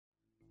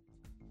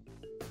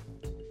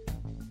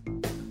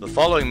The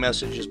following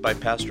message is by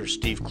Pastor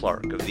Steve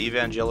Clark of the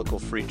Evangelical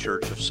Free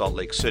Church of Salt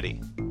Lake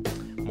City.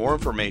 More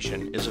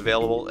information is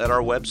available at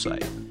our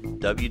website,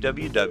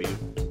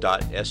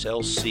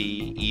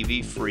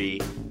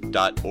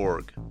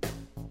 www.slcevfree.org.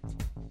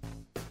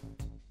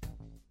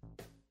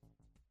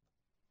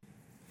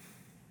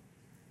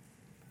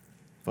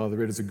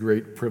 Father, it is a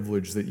great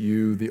privilege that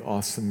you, the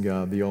awesome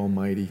God, the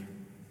Almighty,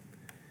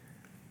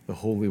 the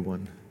Holy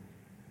One,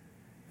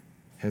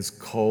 has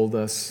called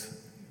us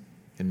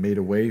and made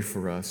a way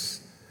for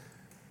us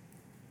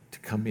to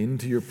come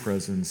into your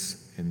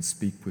presence and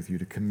speak with you,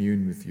 to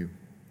commune with you.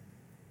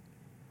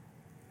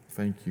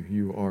 Thank you.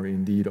 You are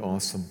indeed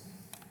awesome.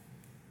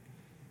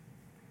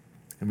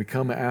 And we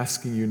come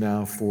asking you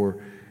now for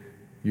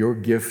your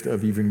gift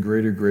of even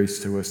greater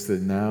grace to us,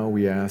 that now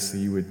we ask that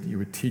you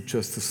would teach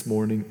us this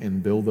morning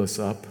and build us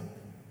up,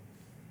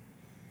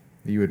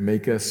 that you would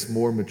make us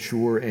more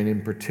mature, and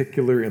in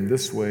particular in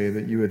this way,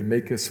 that you would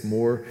make us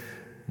more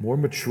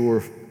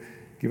mature,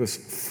 give us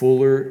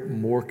fuller,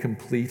 more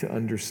complete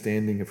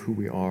understanding of who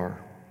we are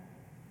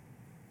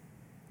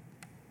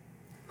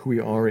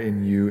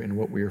in you and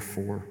what we are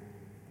for.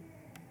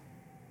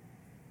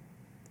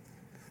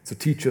 So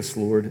teach us,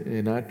 Lord,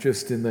 and not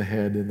just in the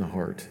head, in the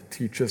heart.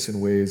 Teach us in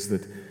ways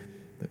that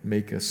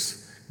make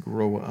us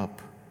grow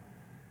up,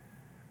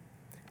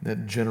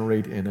 that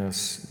generate in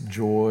us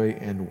joy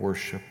and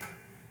worship,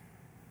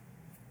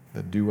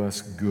 that do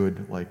us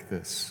good like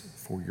this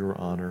for your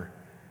honor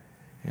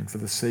and for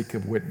the sake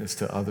of witness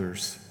to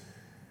others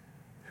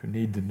who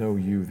need to know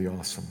you, the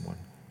awesome one.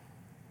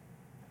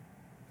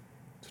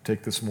 So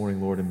take this morning,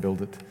 Lord, and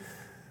build it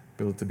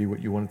to be what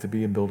you want it to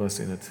be, and build us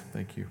in it.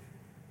 Thank you.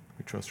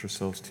 We trust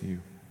ourselves to you.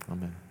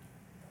 Amen.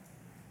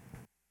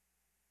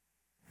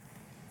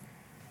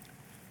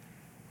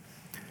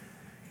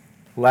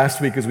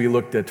 Last week, as we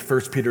looked at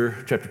 1 Peter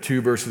chapter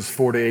 2, verses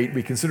 4 to 8,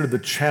 we considered the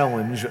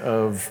challenge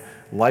of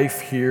life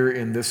here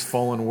in this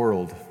fallen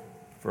world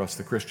for us,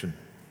 the Christian.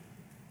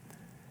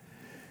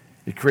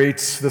 It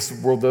creates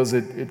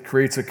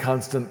a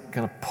constant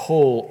kind of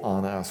pull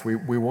on us.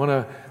 We want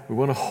to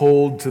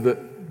hold to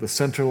the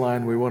center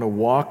line. We want to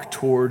walk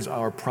towards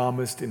our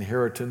promised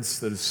inheritance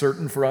that is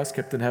certain for us,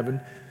 kept in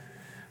heaven.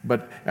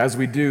 But as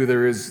we do,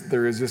 there is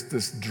just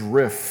this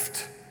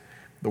drift,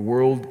 the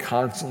world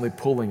constantly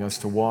pulling us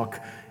to walk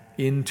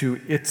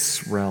into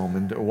its realm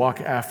and to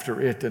walk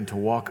after it and to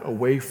walk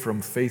away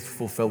from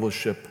faithful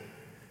fellowship,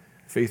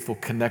 faithful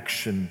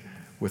connection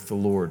with the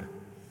Lord.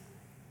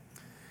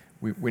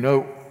 We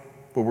know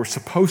what we're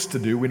supposed to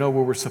do. We know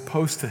where we're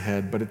supposed to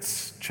head, but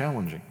it's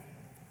challenging.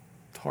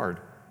 It's hard.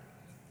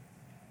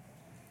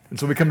 And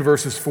so we come to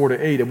verses 4 to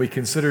 8, and we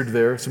considered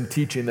there some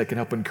teaching that can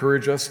help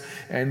encourage us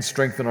and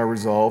strengthen our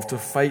resolve to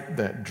fight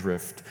that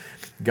drift.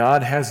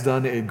 God has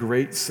done a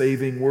great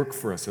saving work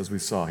for us, as we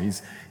saw.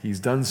 He's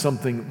done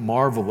something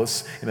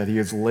marvelous in that he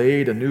has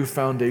laid a new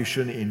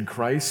foundation in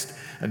Christ,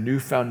 a new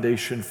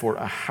foundation for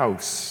a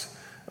house,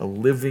 a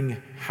living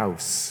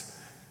house,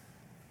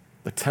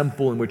 the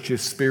temple in which his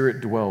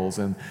Spirit dwells,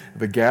 and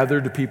the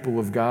gathered people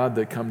of God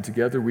that come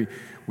together. We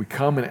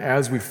come, and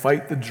as we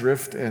fight the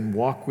drift and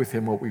walk with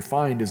him, what we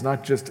find is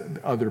not just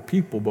other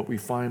people, but we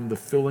find the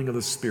filling of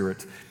the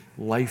Spirit,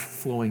 life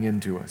flowing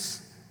into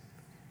us.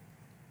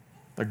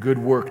 A good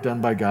work done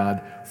by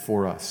God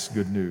for us.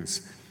 Good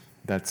news.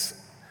 That's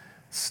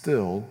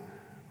still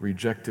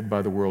rejected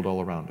by the world all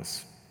around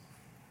us.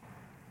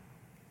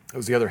 That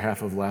was the other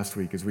half of last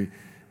week, as we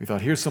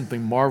thought, here's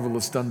something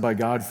marvelous done by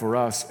God for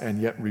us,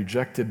 and yet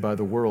rejected by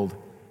the world.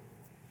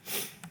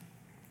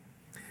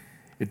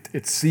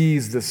 It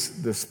sees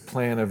this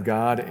plan of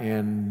God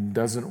and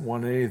doesn't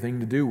want anything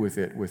to do with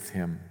it, with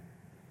him.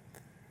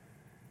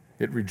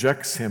 It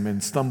rejects him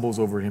and stumbles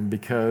over him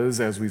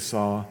because, as we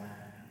saw,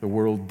 the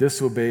world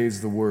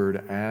disobeys the word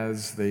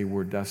as they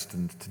were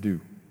destined to do.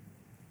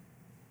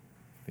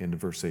 The end of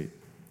verse 8.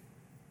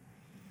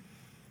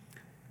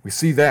 We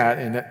see that,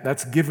 and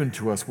that's given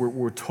to us.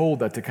 We're told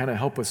that to kind of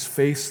help us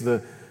face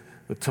the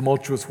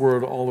tumultuous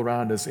world all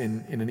around us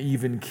in an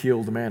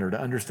even-keeled manner, to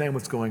understand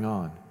what's going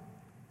on,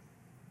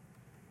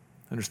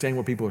 understand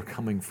where people are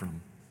coming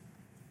from,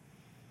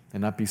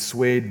 and not be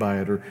swayed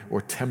by it or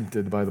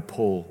tempted by the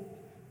pull,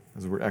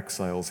 as we're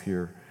exiles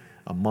here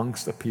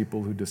amongst a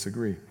people who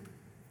disagree.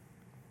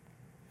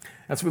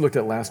 That's what we looked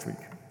at last week.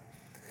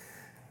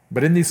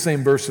 But in these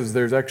same verses,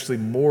 there's actually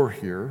more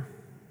here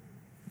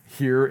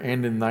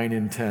and in 9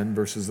 and 10,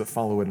 verses that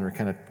follow it and are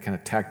kind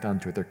of tacked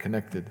onto it. They're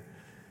connected.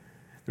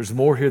 There's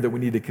more here that we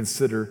need to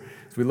consider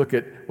as we look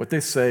at what they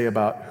say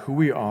about who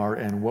we are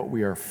and what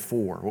we are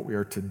for, what we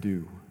are to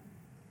do.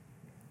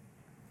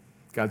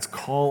 God's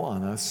call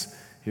on us,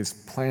 his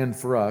plan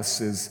for us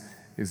is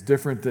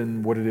different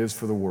than what it is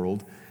for the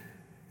world.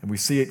 And we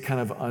see it kind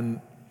of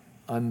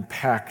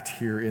unpacked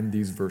here in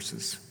these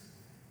verses.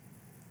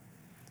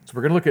 So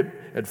we're going to look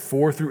at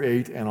 4 through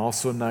 8 and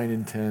also 9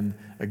 and 10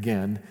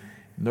 again,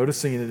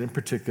 noticing in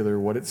particular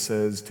what it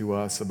says to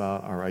us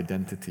about our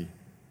identity.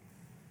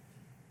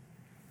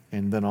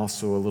 And then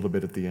also a little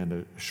bit at the end,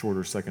 a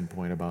shorter second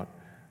point about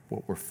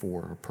what we're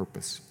for, our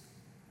purpose.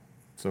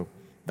 So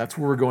That's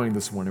where we're going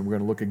this morning. We're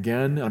going to look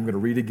again, and I'm going to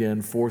read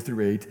again 4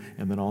 through 8,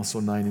 and then also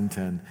 9 and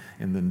 10,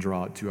 and then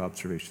draw out 2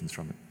 observations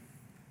from it.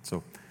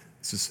 So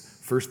this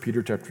is 1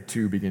 Peter chapter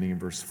 2, beginning in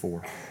verse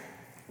 4.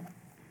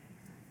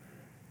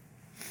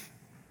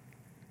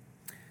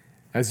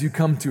 As you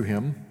come to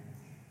him,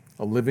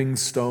 a living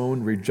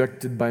stone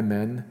rejected by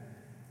men,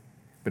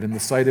 but in the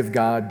sight of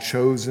God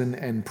chosen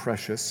and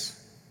precious,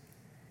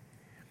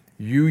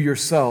 you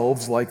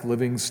yourselves, like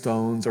living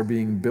stones, are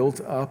being built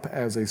up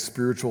as a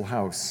spiritual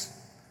house,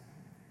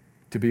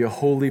 to be a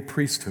holy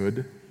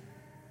priesthood,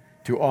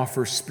 to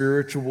offer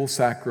spiritual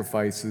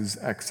sacrifices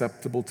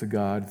acceptable to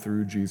God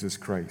through Jesus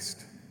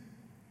Christ.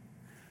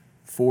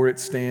 For it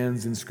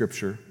stands in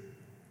Scripture,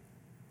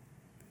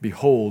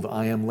 "Behold,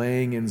 I am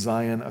laying in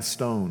Zion a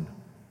stone,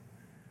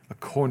 a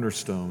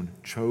cornerstone,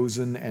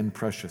 chosen and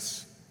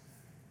precious,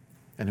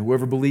 and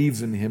whoever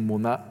believes in him will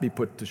not be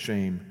put to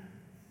shame."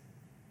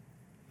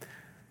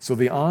 So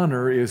the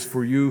honor is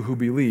for you who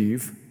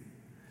believe,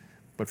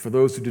 but for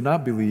those who do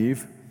not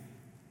believe,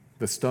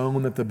 the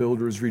stone that the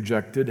builders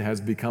rejected has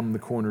become the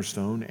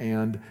cornerstone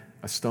and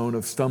a stone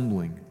of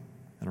stumbling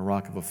and a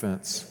rock of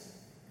offense.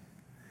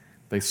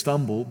 They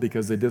stumble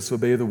because they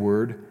disobey the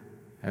word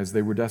as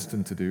they were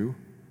destined to do,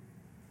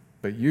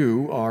 but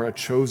you are a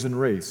chosen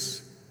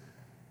race,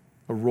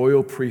 a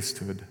royal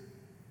priesthood,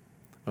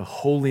 a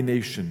holy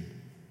nation,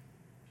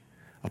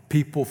 a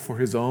people for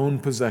his own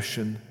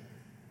possession,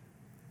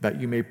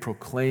 that you may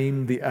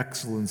proclaim the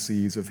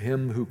excellencies of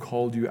him who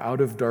called you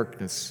out of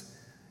darkness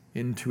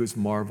into his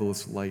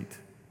marvelous light.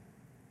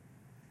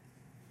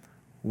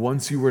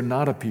 Once you were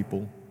not a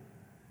people,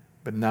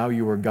 but now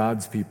you are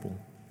God's people.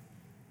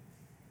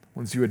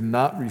 Once you had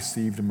not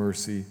received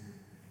mercy,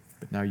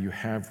 but now you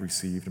have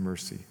received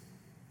mercy.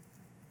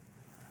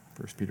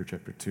 1 Peter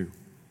chapter 2.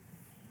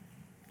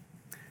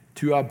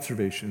 2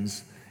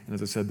 observations, and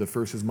as I said, the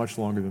first is much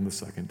longer than the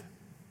second.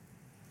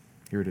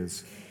 Here it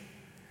is.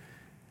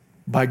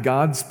 By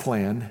God's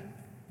plan,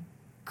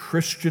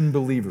 Christian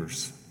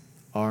believers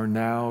are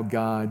now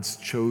God's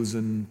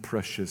chosen,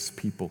 precious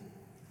people.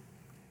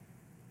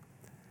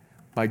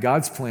 By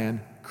God's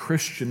plan,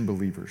 Christian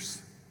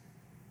believers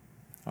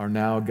are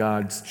now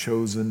God's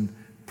chosen,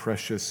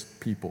 precious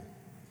people.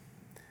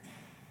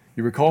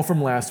 You recall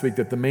from last week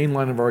that the main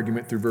line of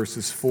argument through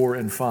verses 4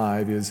 and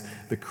 5 is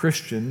the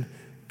Christian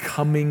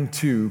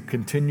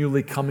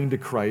continually coming to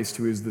Christ,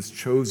 who is this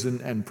chosen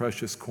and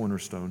precious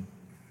cornerstone.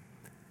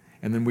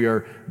 And then we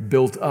are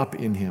built up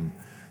in him.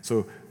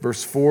 So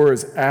verse 4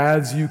 is,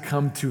 as you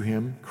come to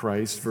him,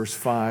 Christ. Verse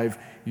 5,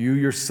 you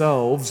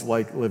yourselves,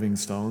 like living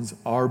stones,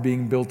 are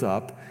being built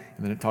up.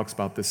 And then it talks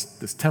about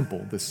this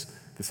temple, this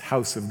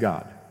house of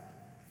God.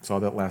 Saw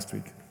that last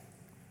week.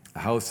 A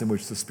house in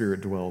which the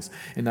Spirit dwells.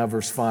 And now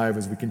verse 5,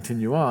 as we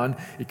continue on,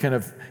 it kind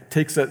of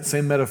takes that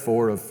same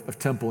metaphor of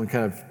temple and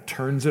kind of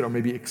turns it, or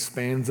maybe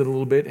expands it a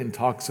little bit, and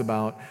talks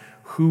about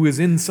who is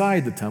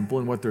inside the temple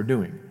and what they're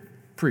doing.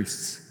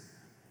 Priests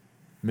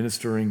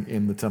ministering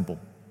in the temple,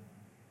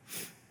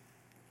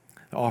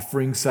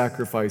 offering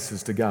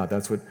sacrifices to God.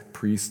 That's what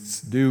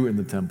priests do in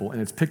the temple.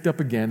 And it's picked up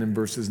again in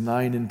verses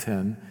 9 and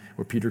 10,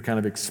 where Peter kind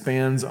of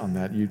expands on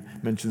that. He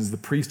mentions the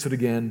priesthood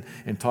again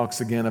and talks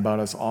again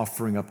about us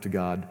offering up to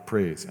God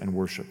praise and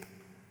worship.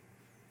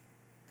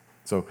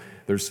 So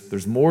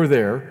there's more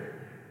there,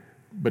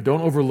 but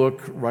don't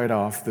overlook right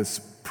off this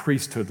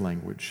priesthood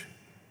language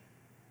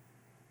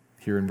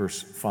here in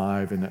verse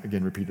 5 and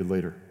again repeated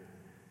later.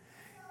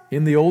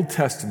 In the Old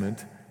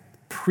Testament,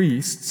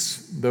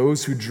 priests,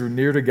 those who drew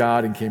near to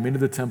God and came into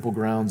the temple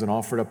grounds and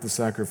offered up the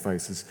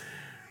sacrifices,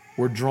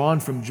 were drawn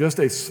from just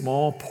a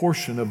small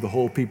portion of the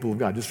whole people of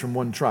God, just from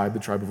one tribe, the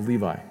tribe of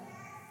Levi.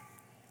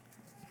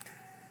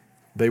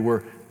 They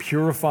were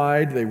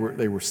purified, they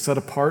were set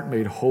apart,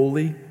 made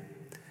holy,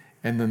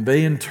 and then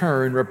they in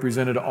turn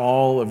represented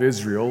all of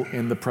Israel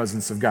in the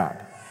presence of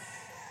God.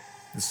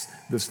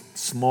 This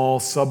small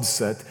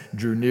subset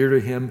drew near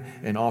to him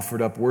and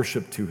offered up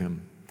worship to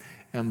him.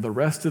 And the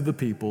rest of the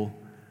people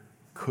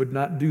could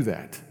not do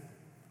that,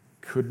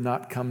 could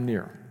not come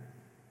near,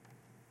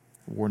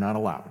 were not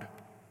allowed.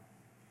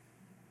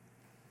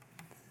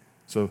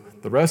 So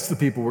the rest of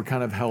the people were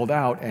kind of held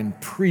out,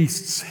 and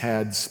priests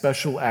had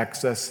special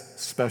access,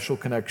 special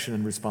connection,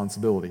 and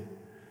responsibility.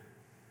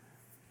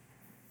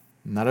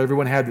 Not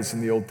everyone had this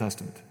in the Old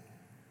Testament.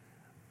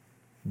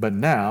 But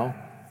now,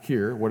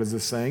 here, what is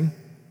this saying?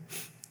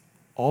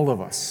 All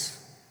of us,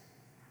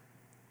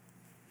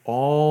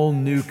 all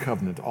new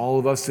covenant, all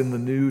of us in the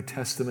New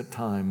Testament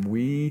time,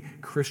 we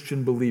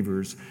Christian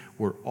believers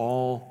were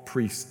all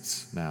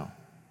priests now.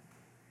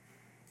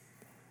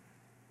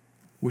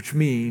 Which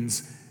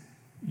means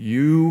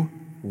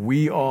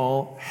we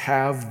all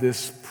have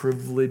this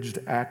privileged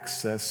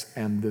access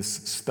and this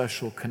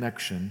special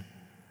connection,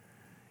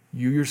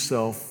 you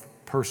yourself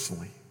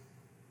personally.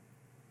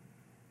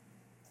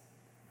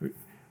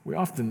 We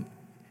often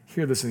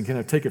hear this and kind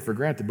of take it for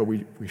granted, but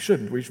we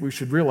shouldn't. We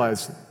should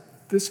realize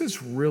this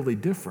is really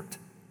different.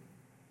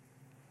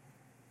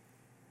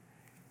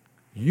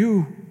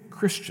 You,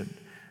 Christian,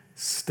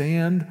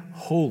 Stand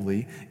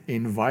holy,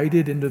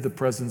 invited into the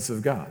presence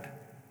of God.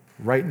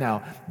 Right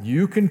now,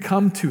 you can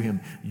come to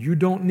him. You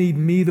don't need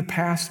me, the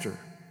pastor,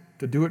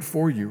 to do it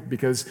for you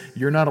because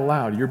you're not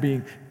allowed. You're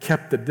being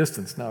kept at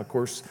distance. Now, of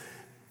course,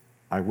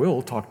 I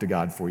will talk to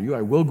God for you.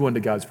 I will go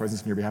into God's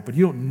presence on your behalf, but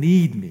you don't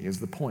need me is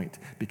the point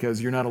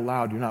because you're not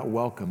allowed. You're not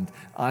welcomed.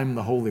 I'm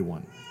the Holy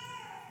One.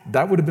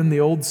 That would have been the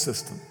old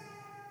system.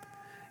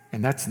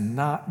 And that's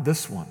not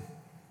this one.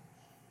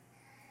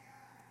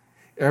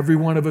 Every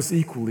one of us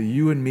equally,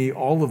 you and me,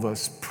 all of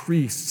us,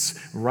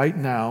 priests right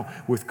now,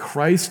 with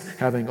Christ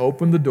having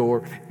opened the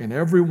door, and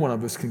every one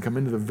of us can come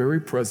into the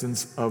very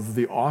presence of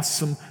the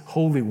awesome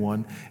Holy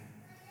One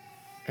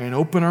and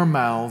open our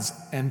mouths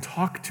and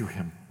talk to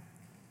him.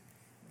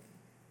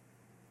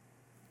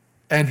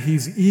 And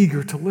he's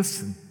eager to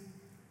listen.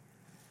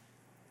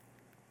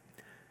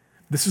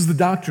 This is the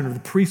doctrine of the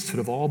priesthood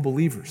of all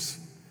believers.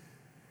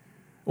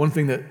 One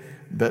thing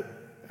that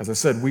as I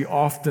said, we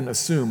often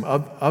assume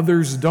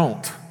others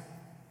don't.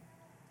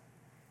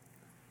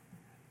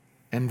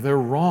 And they're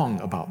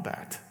wrong about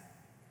that.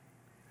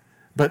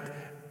 But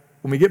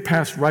when we get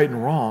past right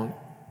and wrong,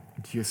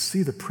 do you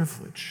see the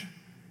privilege?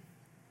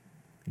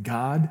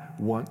 God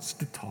wants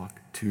to talk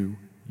to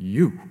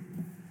you.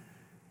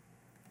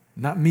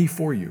 Not me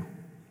for you.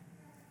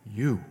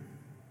 You.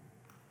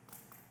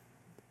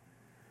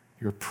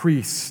 You're a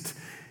priest.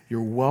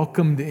 You're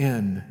welcomed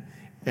in.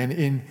 And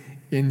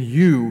in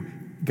you,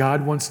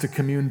 God wants to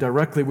commune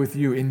directly with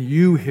you. In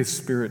you, his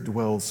Spirit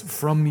dwells.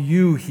 From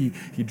you, he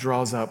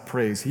draws out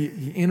praise. He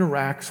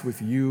interacts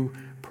with you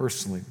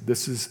personally.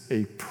 This is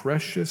a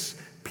precious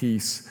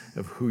piece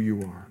of who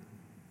you are.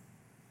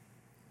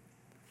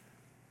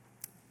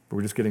 But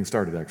we're just getting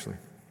started, actually.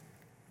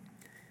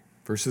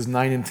 Verses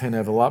 9 and 10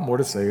 have a lot more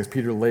to say as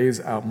Peter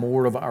lays out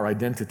more of our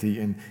identity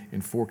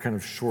in four kind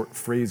of short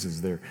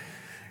phrases there.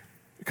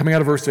 Coming out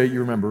of verse 8, you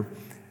remember,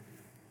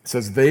 it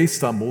says, they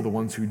stumble, the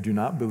ones who do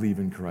not believe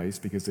in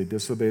Christ, because they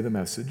disobey the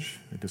message,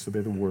 they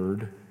disobey the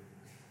word.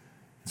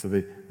 So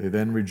they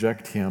then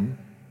reject him.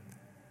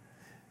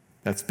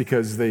 That's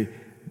because they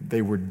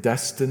were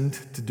destined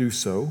to do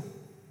so.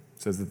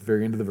 It says at the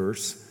very end of the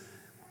verse.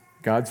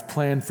 God's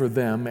plan for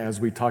them, as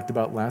we talked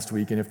about last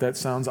week, and if that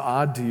sounds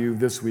odd to you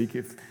this week,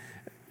 if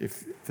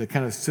that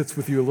kind of sits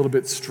with you a little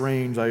bit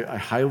strange, I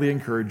highly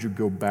encourage you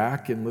go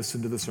back and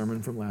listen to the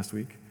sermon from last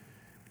week.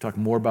 We talk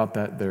more about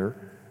that there.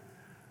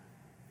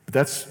 But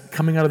that's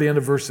coming out of the end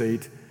of verse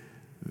 8.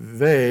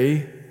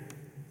 They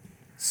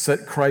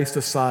set Christ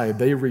aside.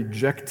 They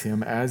reject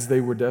him as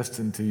they were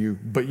destined to you.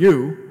 But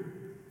you,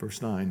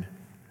 verse 9,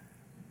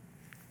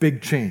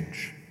 big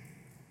change.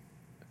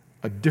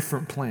 A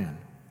different plan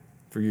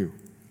for you.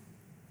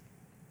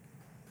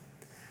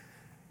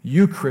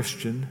 You,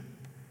 Christian,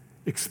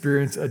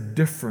 experience a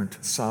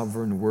different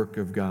sovereign work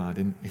of God.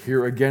 And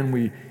here again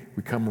we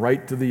come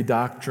right to the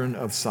doctrine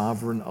of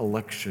sovereign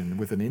election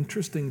with an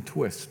interesting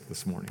twist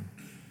this morning.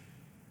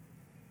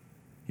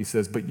 He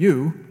says, but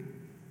you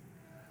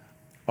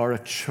are a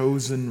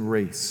chosen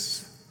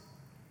race.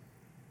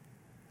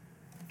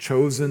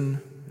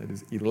 Chosen, that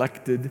is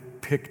elected,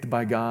 picked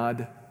by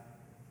God,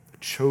 a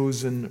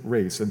chosen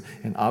race. And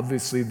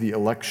obviously the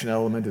election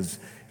element is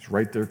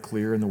right there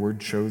clear in the word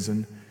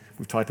chosen.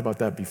 We've talked about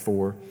that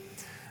before.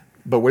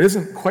 But what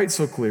isn't quite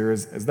so clear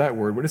is that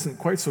word. What isn't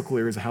quite so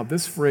clear is how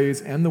this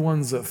phrase and the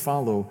ones that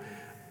follow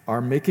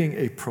are making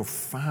a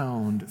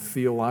profound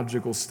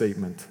theological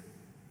statement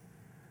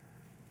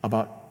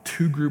about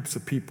two groups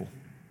of people.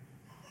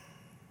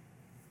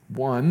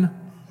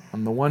 One,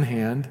 on the one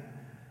hand,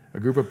 a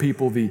group of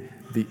people, the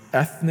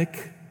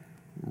ethnic,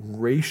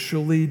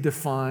 racially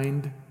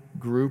defined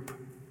group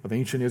of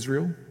ancient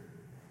Israel.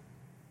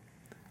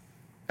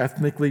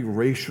 Ethnically,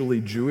 racially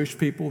Jewish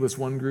people, this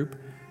one group.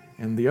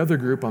 And the other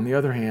group, on the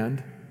other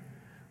hand,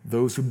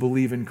 those who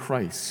believe in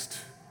Christ.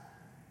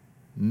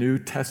 New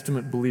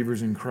Testament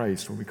believers in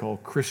Christ, what we call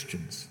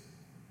Christians.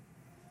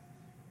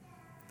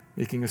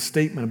 Making a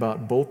statement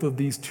about both of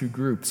these two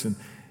groups and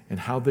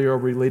how they are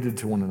related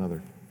to one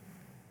another.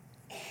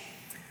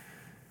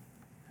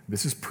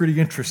 This is pretty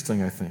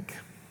interesting, I think.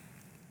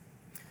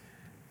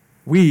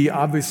 We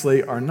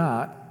obviously are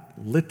not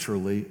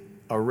literally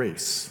a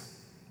race.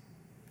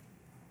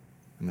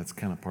 And that's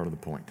kind of part of the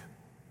point.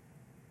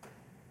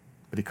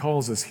 But he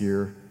calls us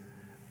here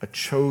a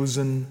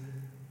chosen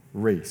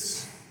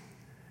race.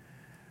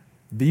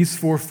 These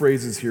four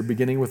phrases here,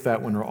 beginning with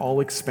that one, are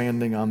all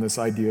expanding on this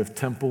idea of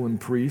temple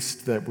and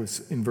priest that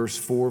was in verse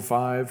 4 or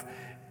 5.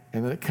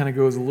 And then it kind of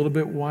goes a little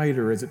bit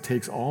wider as it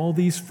takes all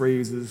these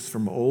phrases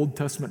from Old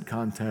Testament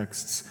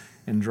contexts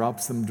and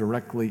drops them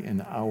directly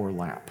in our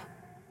lap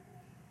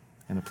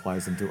and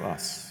applies them to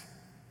us.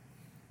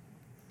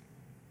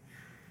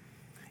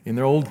 In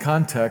their old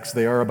context,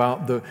 they are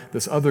about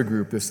this other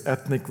group, this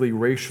ethnically,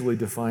 racially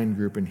defined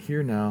group, and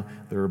here now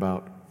they're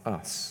about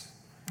us.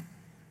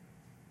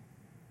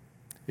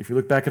 If you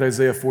look back at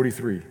Isaiah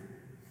 43,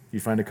 you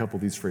find a couple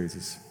of these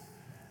phrases.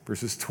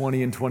 Verses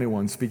 20 and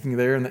 21, speaking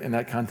there in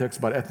that context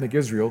about ethnic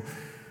Israel,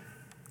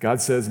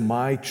 God says,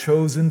 my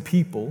chosen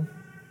people,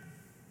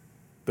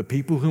 The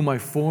people whom I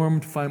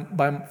formed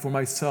for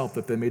myself,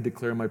 that they may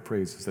declare my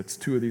praises. That's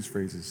two of these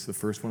phrases, the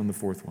first one and the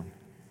fourth one.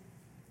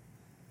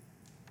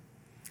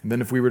 And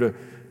then if we were to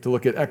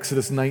look at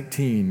Exodus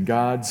 19,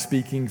 God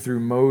speaking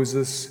through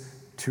Moses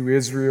to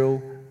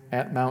Israel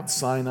at Mount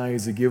Sinai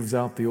as he gives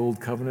out the old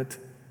covenant,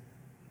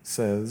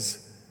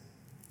 says,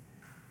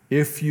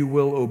 if you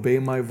will obey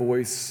my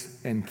voice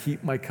and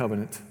keep my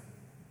covenant,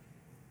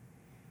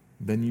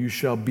 then you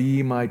shall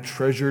be my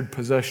treasured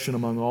possession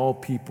among all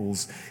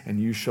peoples,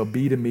 and you shall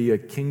be to me a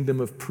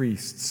kingdom of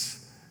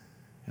priests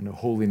and a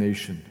holy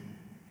nation.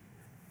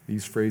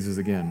 These phrases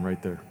again,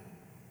 right there.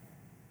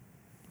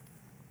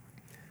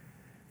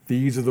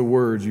 These are the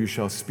words you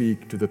shall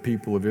speak to the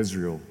people of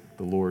Israel,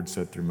 the Lord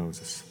said through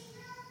Moses.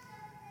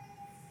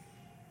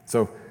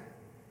 So,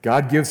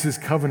 God gives his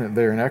covenant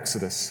there in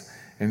Exodus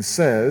and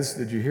says,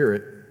 did you hear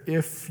it?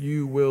 If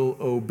you will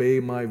obey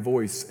my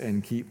voice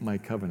and keep my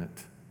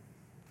covenant,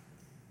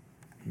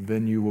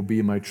 then you will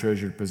be my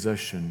treasured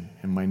possession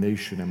and my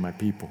nation and my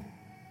people.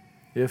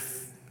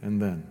 If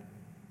and then.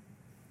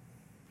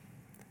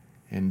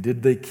 And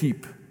did they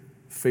keep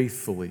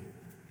faithfully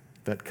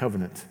that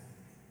covenant?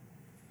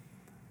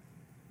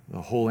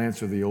 The whole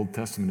answer of the Old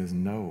Testament is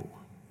no.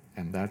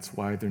 And that's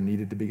why there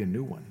needed to be a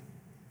new one.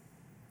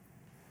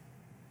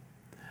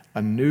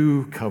 A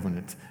new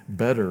covenant,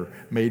 better,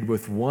 made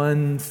with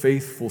one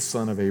faithful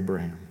son of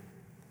Abraham,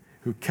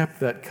 who kept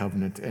that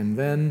covenant, and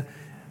then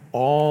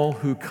all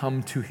who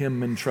come to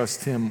him and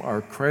trust him are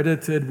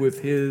credited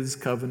with his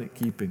covenant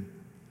keeping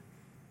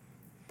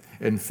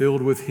and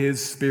filled with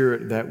his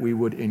Spirit, that we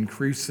would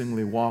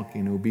increasingly walk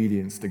in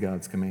obedience to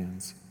God's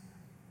commands.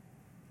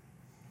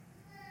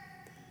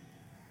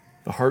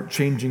 The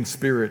heart-changing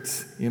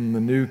Spirit in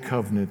the new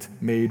covenant,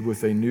 made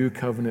with a new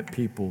covenant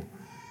people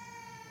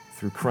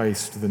through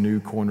Christ, the new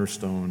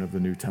cornerstone of the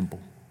new temple.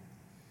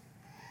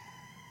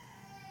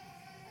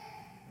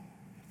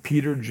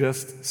 Peter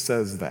just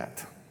says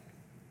that.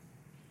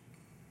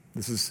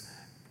 This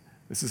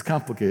is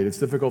complicated. It's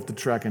difficult to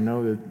track. I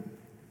know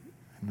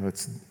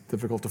it's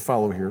difficult to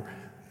follow here,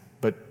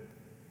 but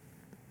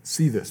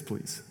see this,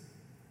 please.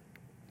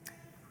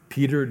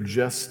 Peter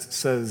just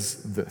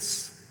says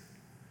this.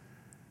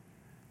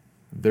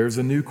 There's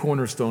a new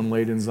cornerstone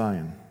laid in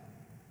Zion,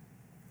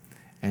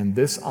 and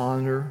this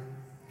honor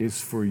is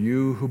for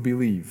you who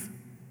believe,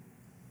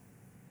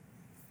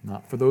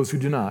 not for those who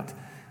do not.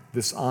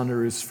 This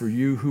honor is for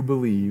you who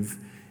believe.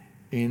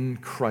 In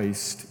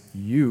Christ,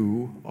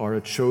 you are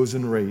a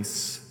chosen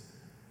race,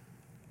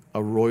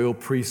 a royal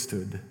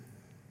priesthood,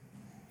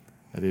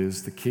 that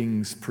is, the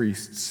king's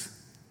priests.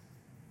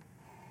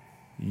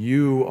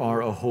 You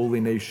are a holy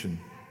nation.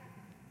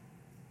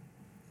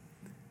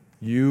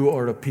 You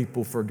are a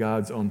people for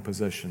God's own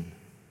possession.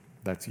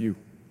 That's you.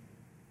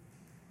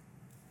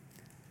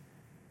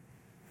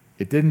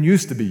 It didn't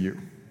used to be you.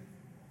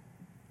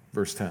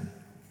 Verse 10.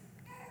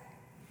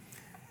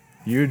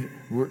 You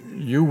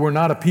were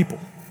not a people.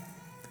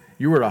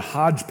 You were a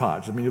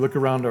hodgepodge. I mean, you look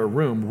around our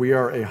room, we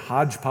are a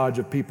hodgepodge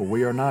of people.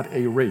 We are not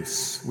a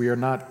race. We are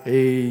not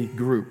a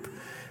group.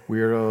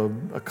 We are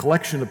a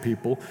collection of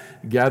people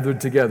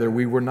gathered together.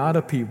 We were not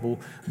a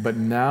people, but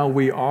now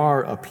we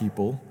are a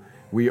people.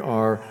 We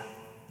are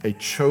a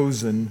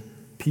chosen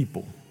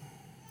people.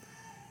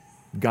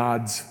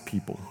 God's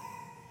people.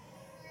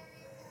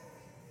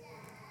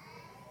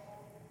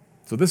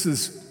 So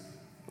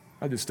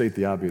I just state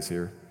the obvious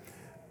here.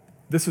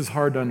 This is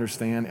hard to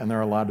understand, and there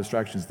are a lot of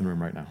distractions in the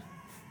room right now.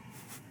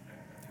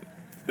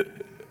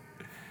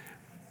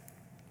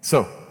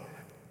 So,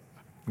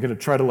 I'm going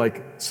to try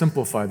to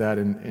simplify that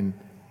and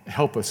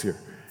help us here.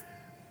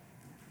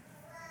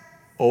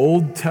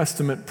 Old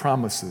Testament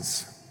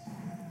promises,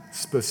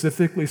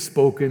 specifically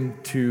spoken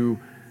to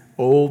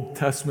Old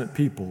Testament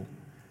people,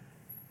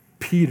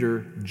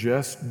 Peter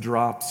just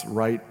drops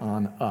right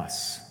on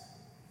us.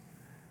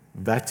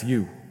 That's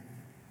you.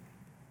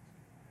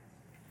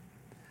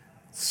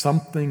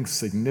 Something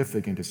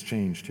significant has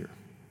changed here.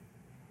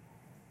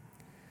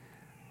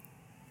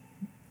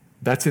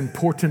 That's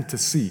important to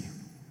see.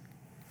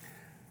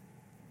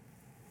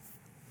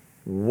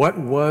 We're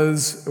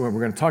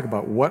going to talk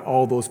about what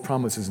all those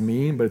promises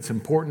mean, but it's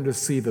important to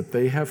see that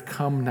they have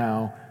come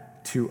now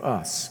to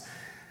us.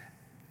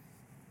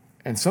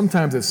 And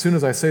sometimes as soon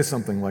as I say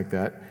something like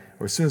that,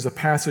 or as soon as a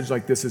passage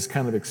like this is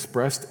kind of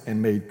expressed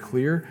and made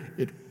clear,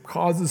 it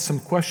causes some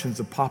questions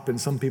to pop in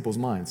some people's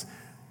minds.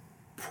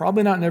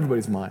 Probably not in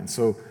everybody's mind.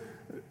 So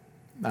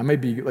I may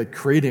be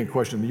creating a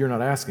question that you're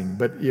not asking,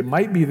 but it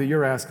might be that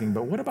you're asking,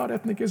 but what about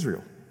ethnic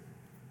Israel?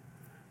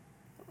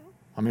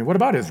 I mean, what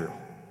about Israel?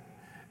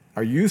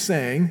 Are you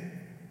saying,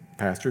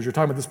 pastors, you're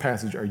talking about this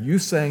passage, are you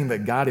saying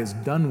that God is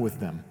done with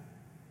them?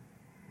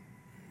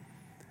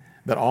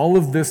 That all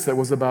of this that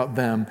was about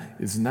them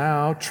is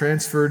now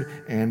transferred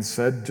and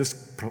said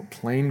just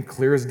plain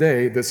clear as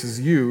day, this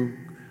is you,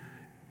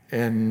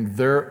 and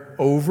they're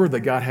over, that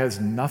God has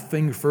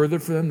nothing further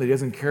for them, that he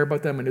doesn't care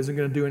about them and isn't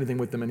going to do anything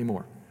with them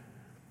anymore?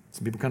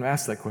 Some people kind of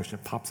ask that question.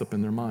 It pops up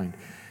in their mind.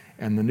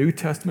 And the New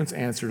Testament's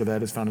answer to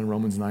that is found in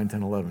Romans 9,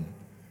 10, 11.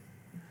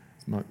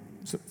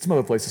 some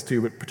other places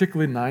too, but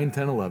particularly 9,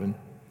 10, 11,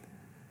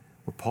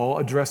 where Paul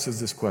addresses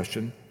this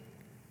question.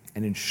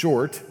 And in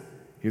short,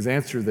 his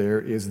answer there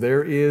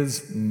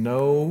is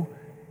no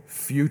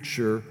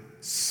future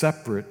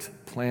separate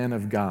plan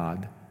of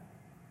God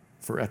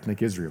for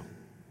ethnic Israel.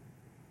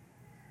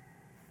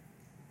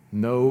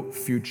 No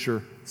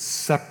future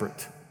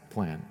separate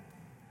plan.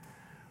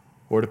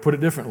 Or to put it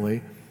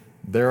differently,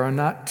 there are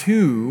not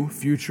two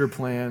future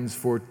plans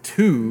for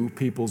two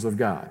peoples of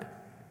God.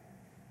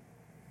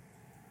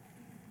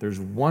 There's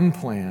one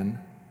plan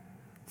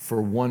for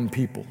one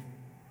people,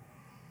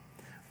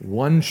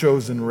 one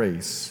chosen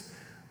race,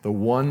 the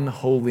one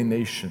holy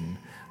nation.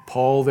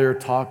 Paul there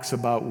talks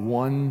about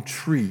one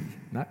tree,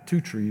 not two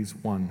trees,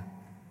 one.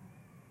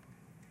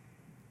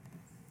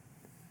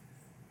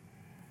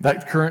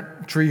 That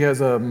current tree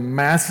has a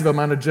massive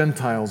amount of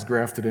Gentiles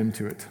grafted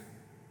into it.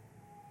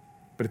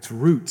 But its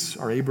roots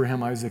are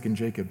Abraham, Isaac, and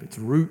Jacob. Its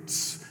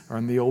roots are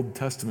in the Old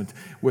Testament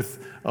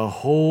with a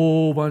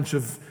whole bunch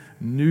of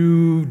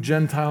new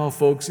Gentile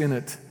folks in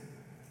it.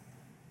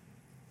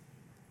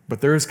 But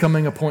there is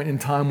coming a point in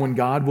time when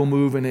God will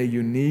move in a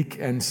unique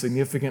and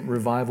significant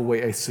revival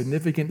way, a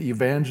significant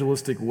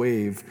evangelistic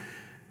wave.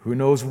 Who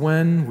knows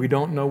when? We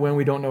don't know when,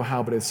 we don't know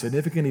how, but a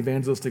significant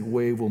evangelistic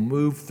wave will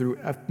move through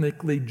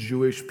ethnically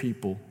Jewish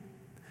people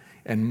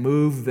and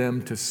move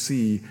them to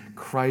see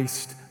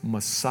Christ,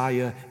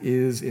 Messiah,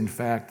 is in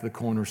fact the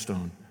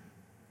cornerstone.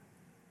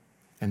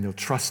 And they'll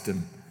trust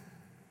him.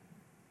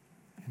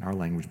 In our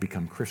language,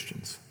 become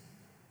Christians.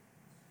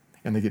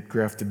 And they get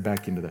grafted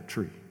back into that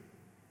tree.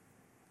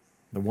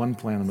 The one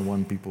plan and the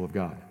one people of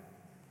God.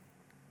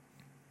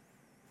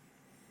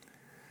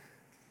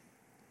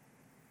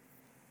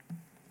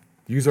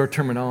 Use our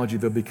terminology,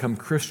 they'll become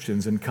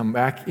Christians and come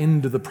back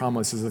into the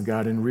promises of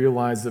God and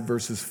realize that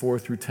verses 4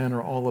 through 10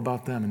 are all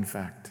about them, in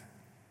fact.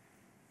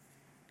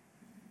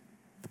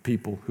 The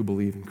people who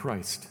believe in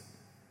Christ.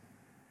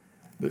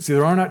 See,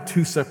 there are not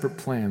two separate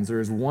plans. There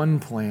is one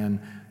plan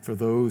for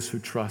those who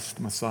trust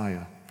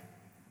Messiah.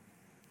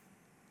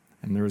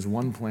 And there is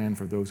one plan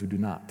for those who do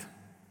not.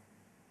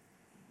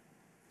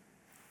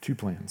 Two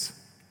plans.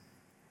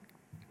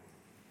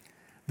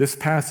 This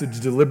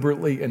passage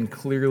deliberately and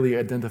clearly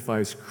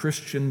identifies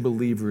Christian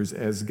believers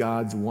as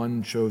God's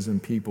one chosen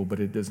people, but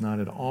it does not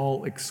at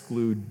all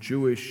exclude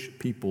Jewish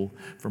people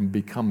from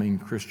becoming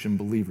Christian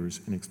believers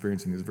and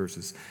experiencing these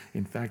verses.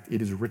 In fact,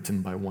 it is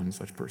written by one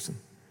such person,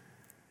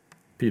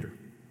 Peter.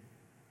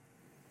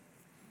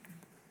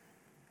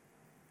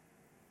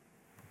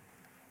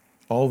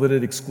 All that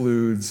it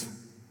excludes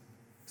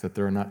is that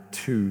there are not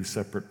two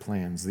separate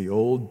plans. The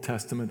Old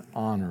Testament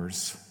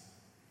honors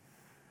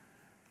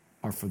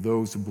are for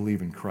those who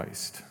believe in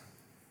Christ,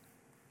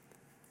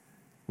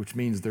 which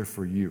means they're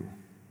for you.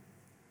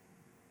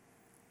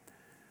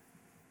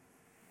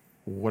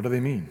 What do they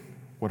mean?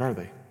 What are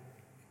they?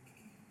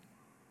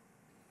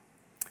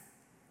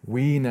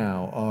 We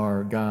now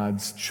are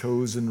God's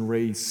chosen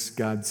race,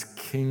 God's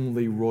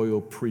kingly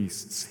royal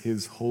priests,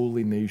 his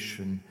holy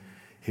nation,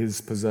 his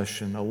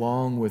possession,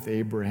 along with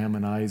Abraham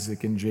and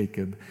Isaac and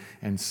Jacob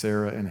and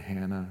Sarah and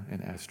Hannah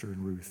and Esther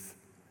and Ruth.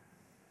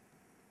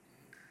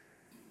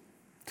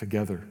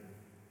 Together.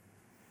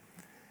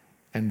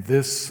 And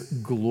this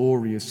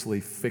gloriously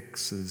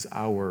fixes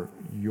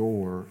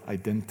your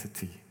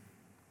identity.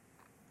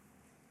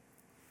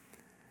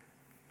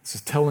 This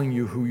is telling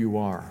you who you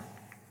are.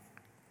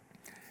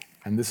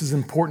 And this is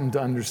important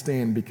to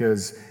understand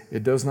because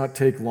it does not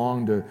take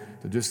long to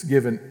just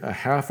give a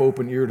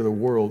half-open ear to the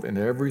world and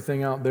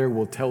everything out there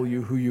will tell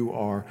you who you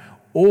are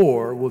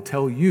or will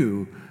tell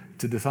you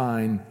to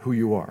define who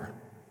you are.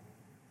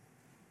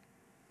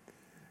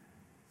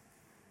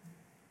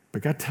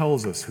 But God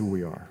tells us who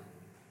we are.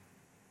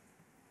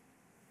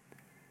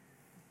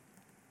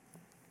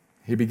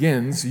 He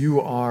begins, you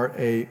are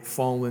a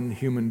fallen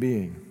human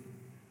being,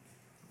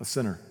 a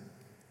sinner.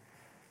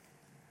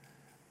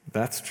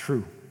 That's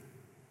true.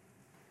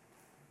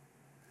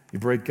 You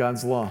break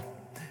God's law.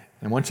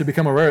 And once you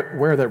become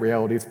aware of that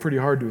reality, it's pretty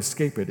hard to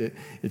escape it.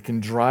 It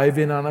can drive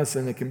in on us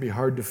and it can be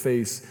hard to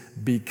face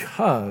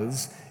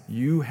because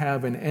you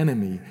have an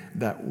enemy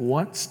that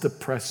wants to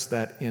press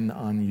that in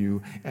on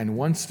you and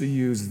wants to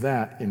use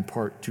that in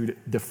part to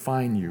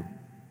define you.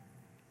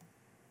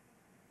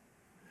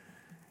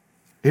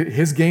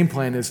 His game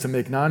plan is to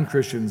make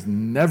non-Christians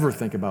never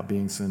think about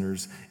being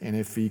sinners, and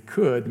if he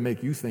could,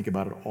 make you think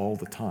about it all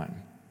the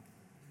time.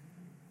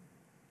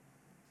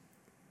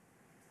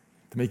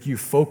 To make you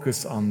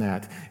focus on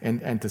that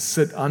and to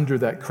sit under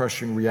that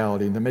crushing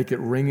reality and to make it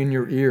ring in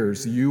your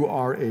ears. You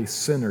are a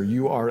sinner.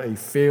 You are a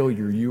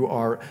failure. You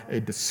are a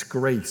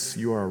disgrace.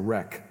 You are a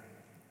wreck.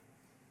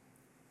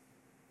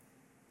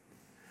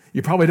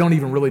 You probably don't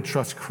even really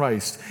trust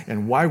Christ,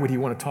 and why would he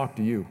want to talk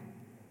to you?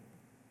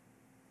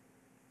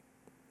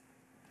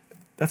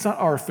 That's not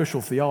our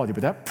official theology,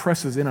 but that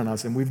presses in on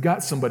us, and we've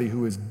got somebody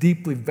who is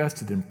deeply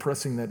vested in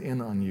pressing that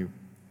in on you.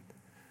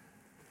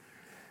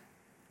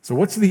 So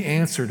what's the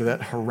answer to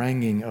that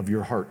haranguing of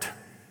your heart?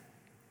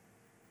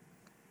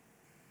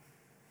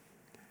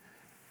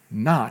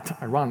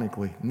 Not,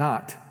 ironically,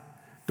 not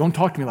Don't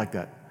talk to me like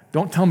that.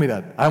 Don't tell me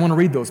that. I want to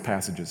read those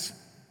passages.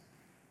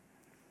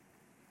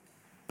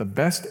 The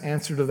best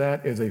answer to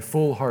that is a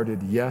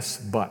full-hearted yes,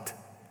 but.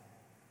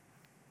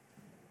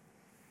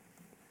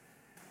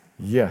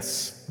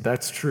 Yes,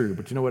 that's true.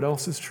 But you know what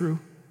else is true?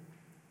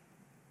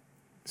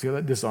 See how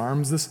that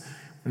disarms this?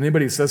 When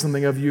anybody says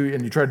something of you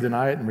and you try to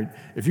deny it, and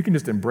if you can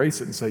just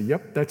embrace it and say,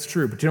 yep, that's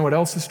true. But you know what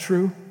else is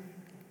true?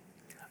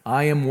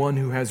 I am one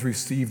who has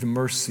received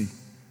mercy.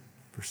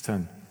 Verse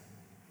 10.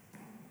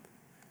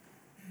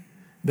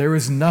 There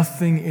is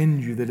nothing in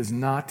you that is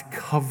not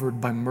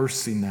covered by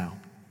mercy now.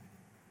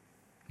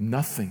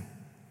 Nothing.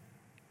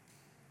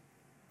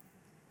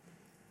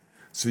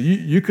 So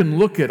you can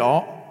look at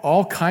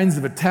all kinds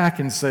of attack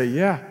and say,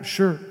 yeah,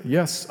 sure,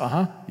 yes,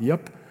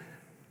 yep.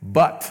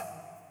 But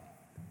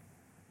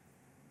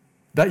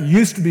that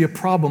used to be a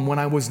problem when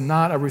I was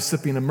not a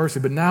recipient of mercy.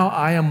 But now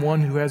I am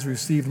one who has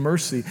received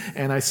mercy,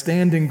 and I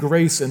stand in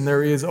grace, and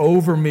there is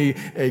over me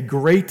a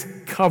great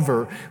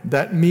cover.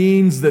 That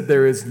means that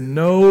there is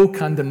no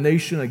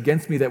condemnation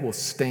against me that will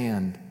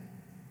stand.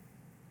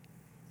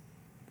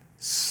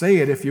 Say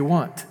it if you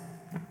want.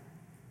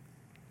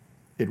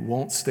 It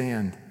won't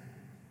stand.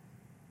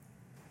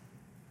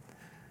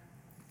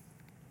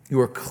 You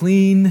are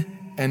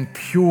clean and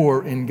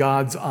pure in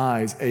God's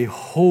eyes, a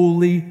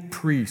holy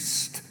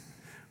priest,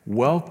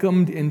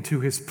 welcomed into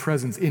his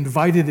presence,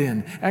 invited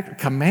in,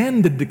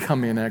 commanded to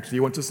come in, actually. He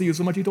wants to see you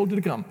so much he told you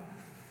to come.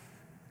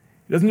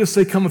 He doesn't just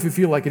say come if you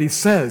feel like it. He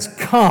says,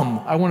 come,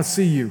 I want to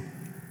see you.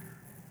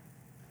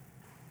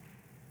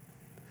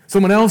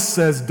 Someone else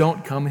says,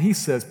 don't come, and he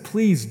says,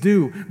 please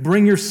do.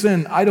 Bring your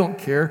sin. I don't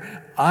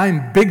care.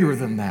 I'm bigger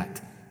than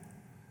that.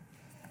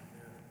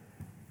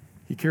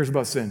 He cares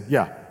about sin,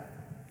 yeah.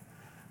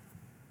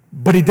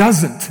 But he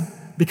doesn't,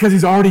 because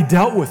he's already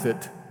dealt with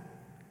it.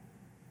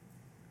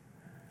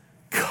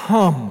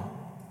 Come.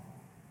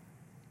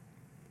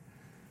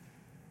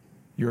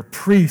 You're a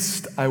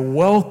priest. I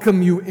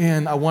welcome you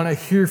in. I want to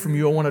hear from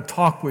you. I want to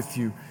talk with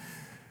you.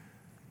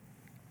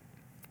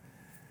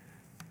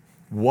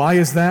 Why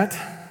is that?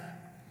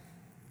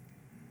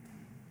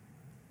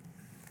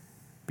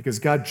 Because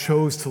God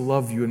chose to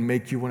love you and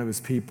make you one of his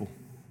people.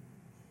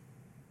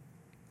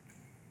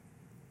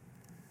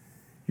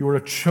 You are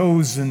a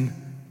chosen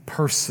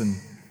person,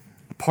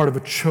 a part of a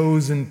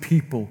chosen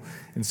people.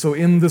 And so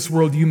in this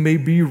world you may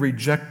be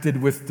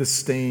rejected with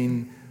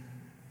disdain,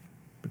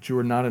 but you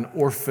are not an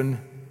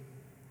orphan.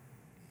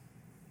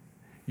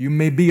 You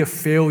may be a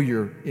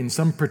failure in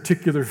some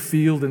particular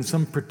field, in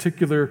some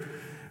particular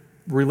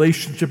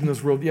relationship in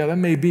this world. Yeah, that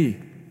may be.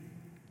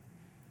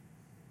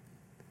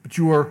 But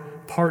you are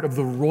part of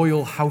the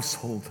royal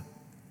household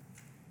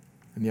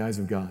in the eyes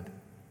of God.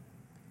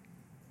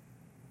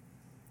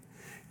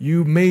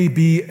 You may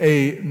be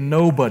a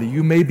nobody.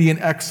 You may be an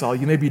exile.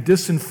 You may be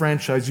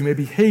disenfranchised. You may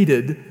be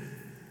hated.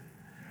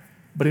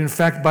 But in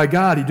fact, by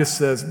God, he just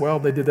says, well,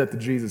 they did that to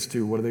Jesus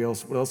too. What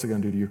else are they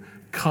going to do to you?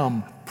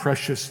 Come,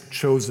 precious,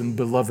 chosen,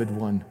 beloved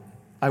one.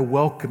 I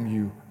welcome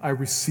you. I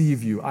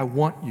receive you. I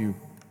want you.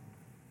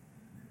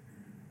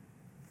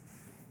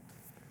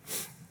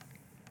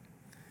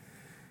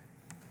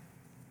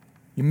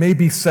 You may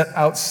be set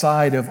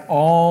outside of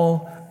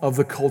all of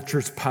the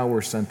culture's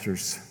power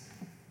centers.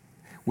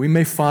 We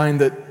may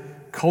find that,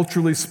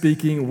 culturally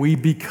speaking, we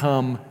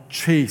become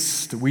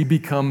chased, we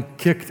become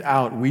kicked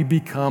out, we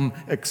become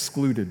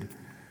excluded.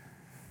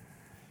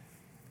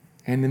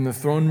 And in the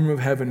throne room of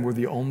heaven, we're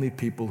the only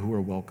people who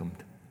are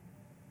welcomed.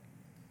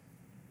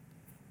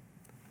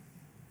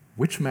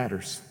 Which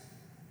matters?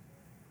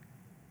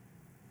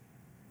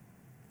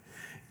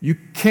 You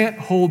can't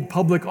hold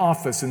public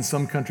office in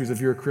some countries if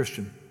you're a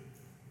Christian.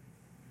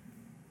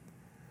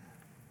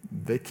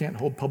 They can't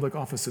hold public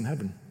office in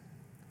heaven.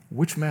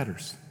 Which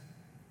matters?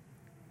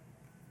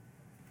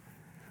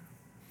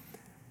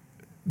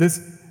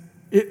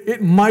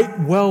 It might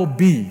well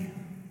be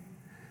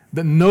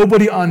that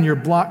nobody on your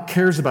block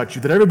cares about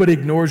you, that everybody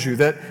ignores you,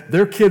 that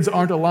their kids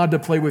aren't allowed to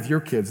play with your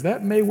kids.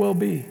 That may well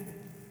be.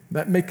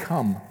 That may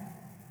come.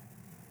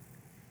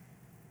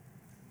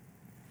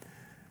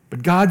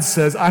 But God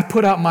says, I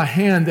put out my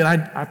hand and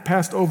I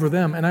passed over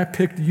them and I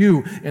picked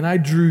you and I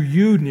drew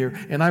you near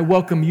and I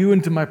welcome you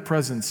into my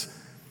presence.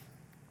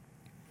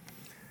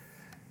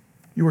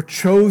 You are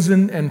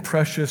chosen and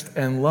precious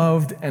and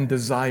loved and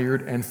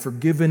desired and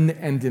forgiven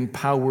and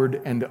empowered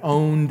and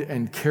owned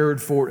and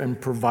cared for and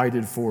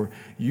provided for.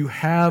 You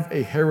have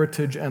a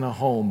heritage and a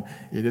home.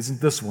 It isn't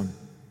this one.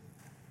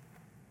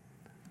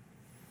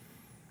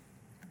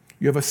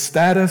 You have a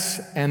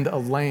status and a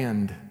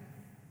land.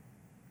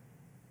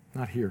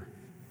 Not here.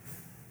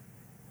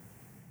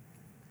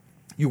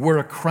 You wear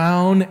a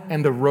crown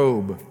and a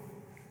robe.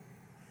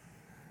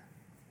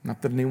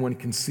 Not that anyone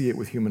can see it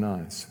with human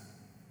eyes.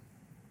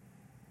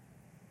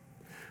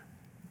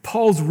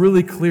 Paul's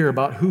really clear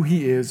about who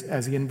he is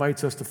as he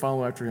invites us to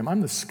follow after him. I'm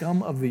the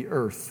scum of the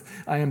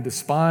earth. I am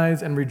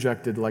despised and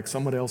rejected like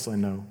someone else I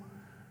know.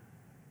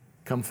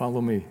 Come follow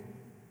me.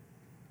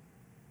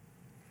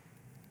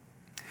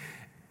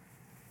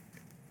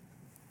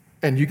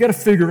 And you got to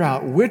figure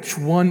out which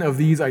one of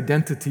these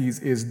identities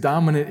is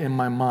dominant in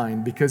my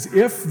mind. Because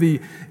if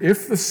the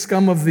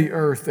scum of the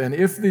earth, and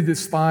if the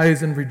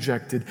despised and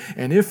rejected,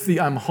 and if the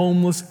I'm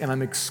homeless and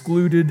I'm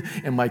excluded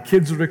and my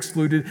kids are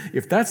excluded,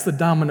 if that's the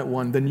dominant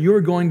one, then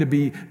you're going to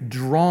be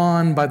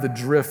drawn by the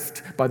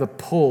drift, by the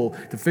pull,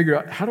 to figure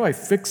out, how do I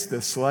fix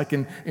this so I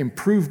can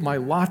improve my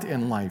lot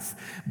in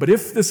life? But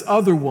if this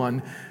other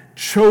one,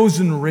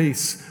 chosen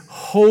race,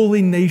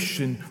 holy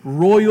nation,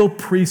 royal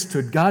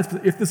priesthood,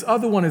 if this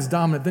other one is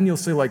dominant, then you'll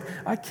say, like,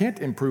 I can't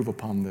improve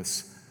upon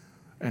this.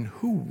 And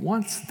who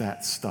wants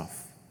that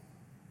stuff?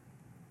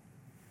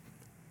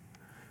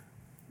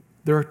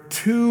 There are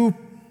two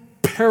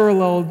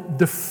parallel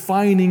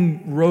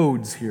defining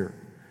roads here.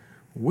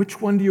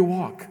 Which one do you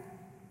walk?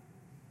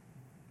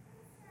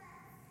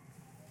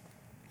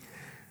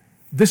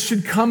 This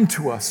should come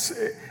to us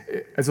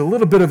as a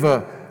little bit of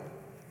a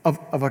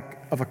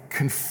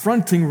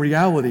confronting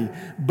reality,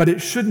 but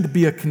it shouldn't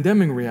be a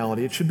condemning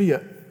reality. It should be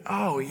a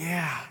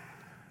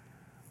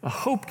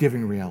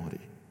hope-giving reality.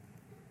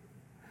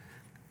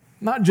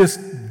 Not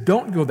just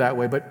don't go that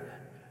way, but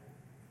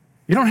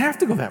you don't have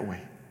to go that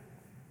way.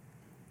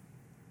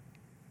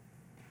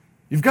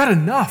 You've got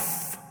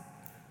enough.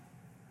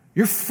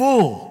 You're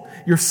full.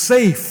 You're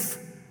safe.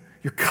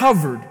 You're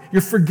covered.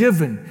 You're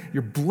forgiven.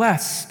 You're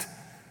blessed.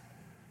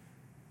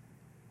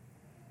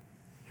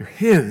 You're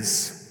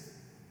His.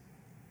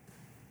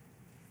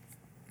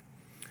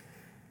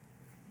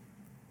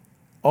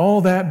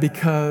 All that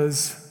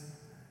because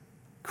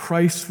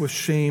Christ was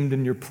shamed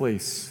in your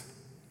place.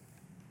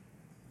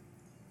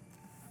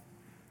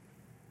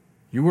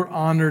 You were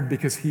honored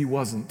because He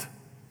wasn't.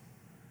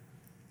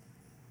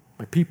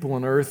 By people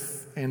on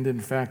earth, and in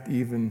fact,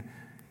 even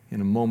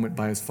in a moment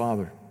by His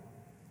Father.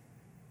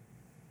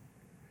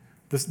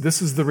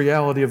 This is the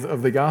reality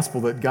of the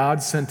gospel, that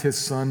God sent His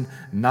Son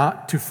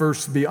not to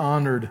first be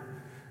honored,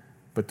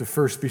 but to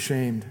first be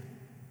shamed.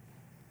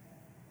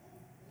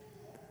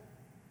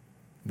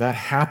 That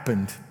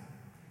happened.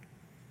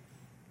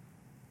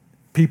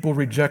 People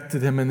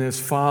rejected Him, and His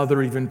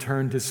Father even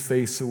turned His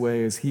face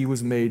away as He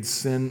was made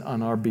sin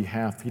on our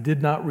behalf. He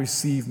did not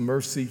receive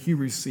mercy, He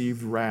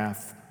received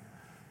wrath.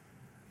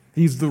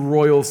 He's the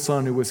royal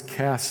Son who was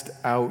cast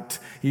out.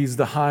 He's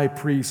the high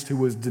priest who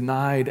was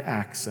denied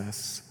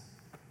access.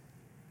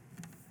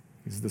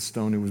 He's the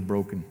stone who was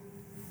broken.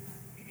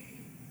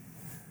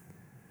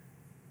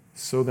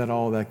 So that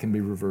all that can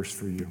be reversed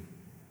for you.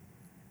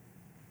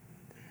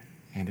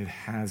 And it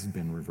has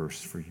been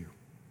reversed for you.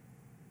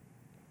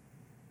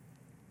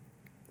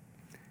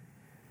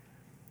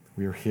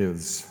 We are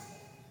His.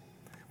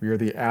 We are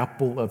the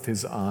apple of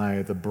His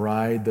eye, the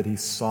bride that He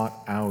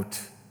sought out,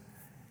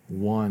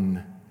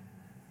 won,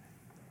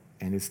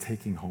 and is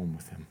taking home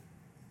with Him.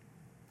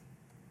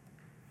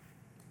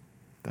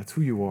 That's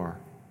who you are.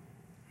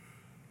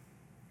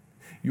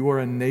 You are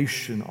a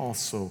nation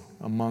also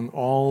among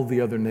all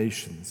the other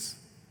nations.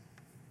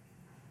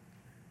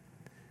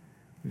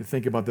 You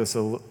think about this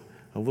a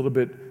little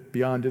bit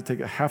beyond, to take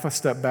a half a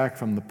step back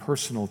from the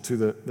personal to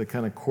the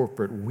kind of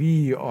corporate.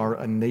 We are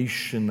a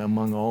nation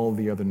among all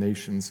the other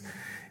nations.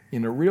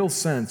 In a real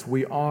sense,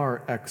 we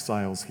are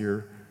exiles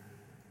here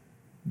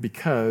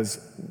because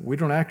we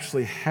don't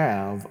actually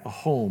have a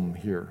home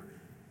here.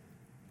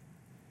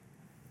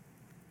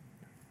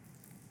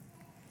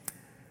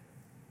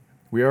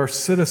 We are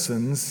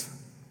citizens,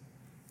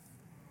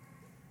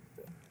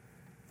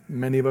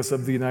 many of us,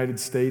 of the United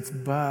States,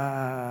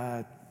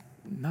 but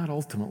not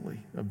ultimately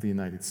of the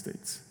United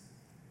States.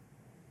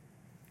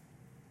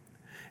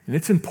 And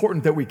it's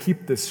important that we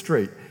keep this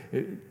straight.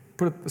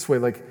 Put it this way,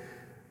 like,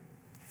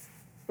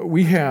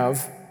 you're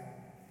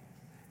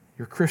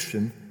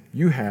Christian,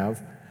 you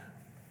have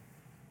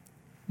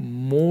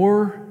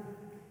more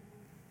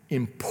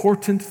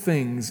important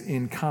things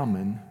in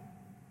common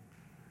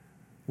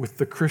with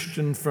the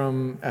Christian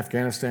from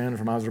Afghanistan,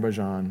 from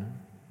Azerbaijan,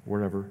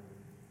 wherever,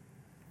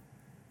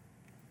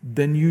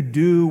 than you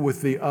do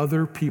with the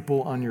other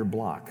people on your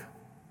block.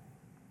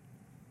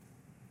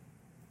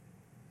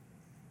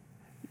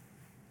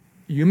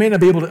 You may not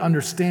be able to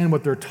understand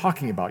what they're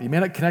talking about. You may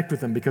not connect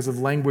with them because of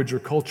language or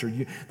culture.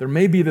 There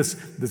may be this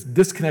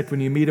disconnect when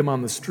you meet them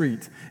on the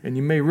street, and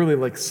you may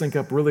really sync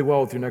up really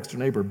well with your next door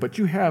neighbor. But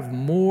you have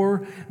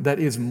more that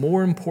is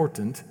more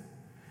important.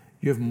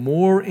 You have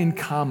more in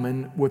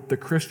common with the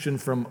Christian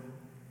from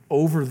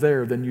over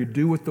there than you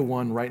do with the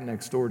one right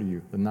next door to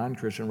you, the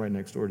non-Christian right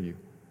next door to you.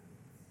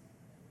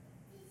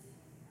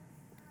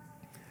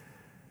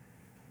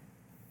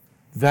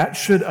 That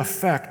should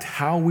affect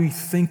how we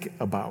think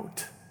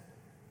about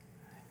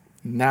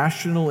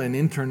national and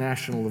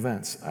international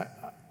events.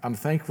 I'm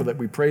thankful that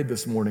we prayed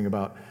this morning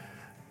about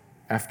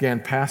Afghan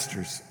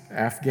pastors,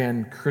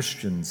 Afghan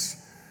Christians.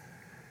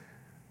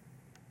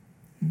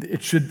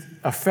 It should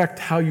affect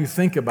how you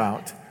think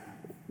about,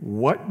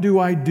 what do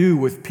I do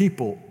with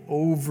people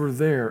over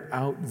there,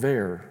 out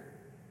there?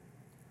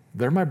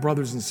 They're my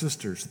brothers and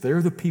sisters.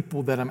 They're the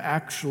people that I'm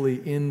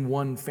actually in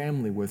one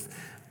family with.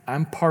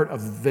 I'm part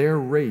of their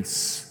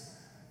race,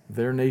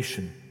 their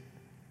nation.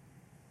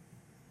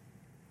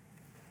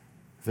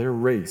 their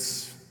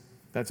race.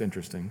 That's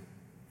interesting.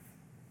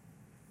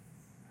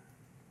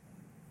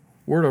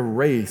 We're a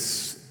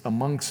race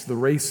amongst the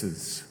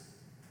races,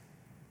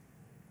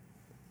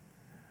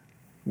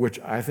 which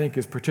I think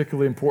is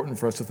particularly important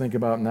for us to think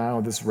about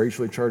now, this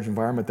racially charged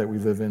environment that we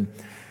live in.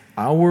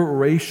 Our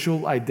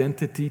racial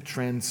identity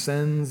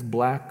transcends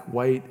black,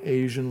 white,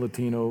 Asian,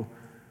 Latino,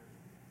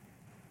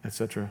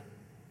 etc.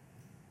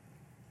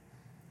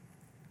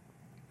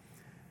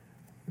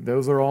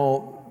 They're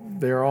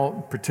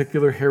all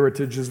particular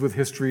heritages with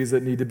histories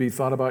that need to be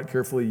thought about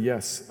carefully.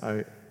 Yes,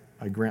 I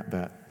grant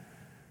that.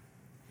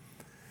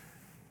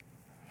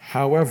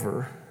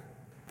 However,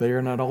 they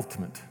are not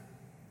ultimate.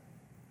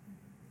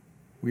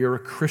 We are a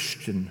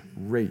Christian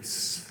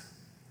race,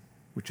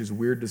 which is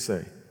weird to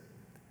say,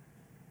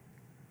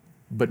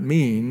 but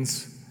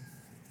means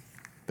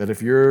that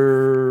if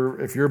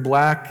you're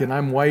black and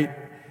I'm white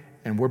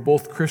and we're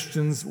both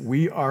Christians,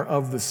 we are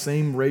of the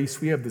same race,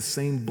 we have the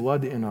same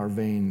blood in our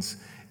veins,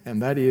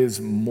 and that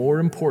is more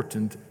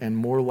important and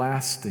more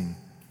lasting.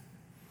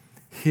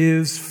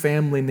 His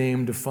family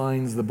name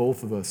defines the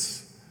both of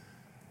us.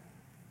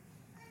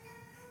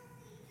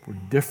 We're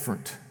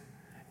different,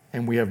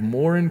 and we have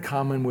more in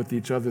common with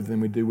each other than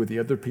we do with the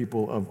other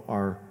people of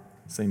our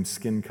same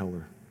skin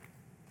color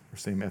or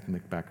same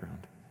ethnic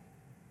background.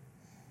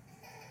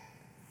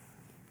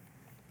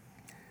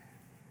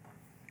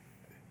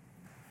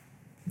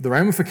 The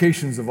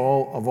ramifications of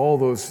all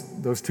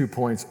those 2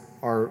 points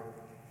are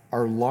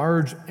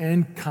large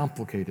and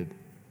complicated.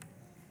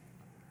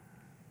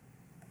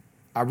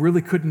 I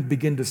really couldn't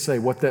begin to say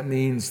what that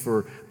means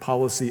for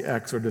policy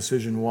X or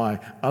decision Y,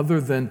 other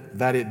than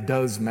that it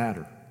does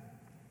matter.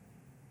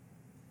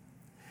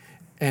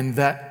 And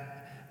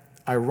that,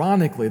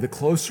 ironically, the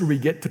closer we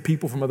get to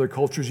people from other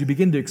cultures, you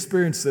begin to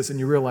experience this and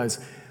you realize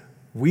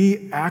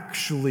we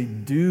actually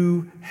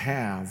do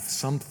have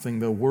something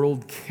the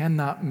world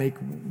cannot make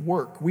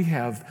work. We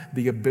have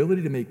the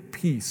ability to make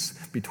peace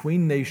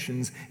between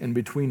nations and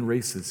between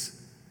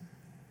races.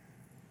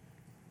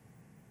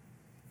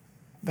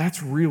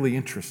 That's really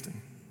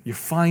interesting. You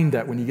find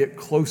that when you get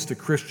close to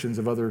Christians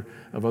of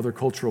other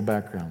cultural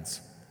backgrounds.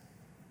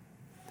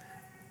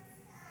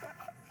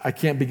 I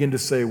can't begin to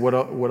say what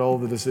all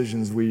the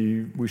decisions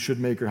we should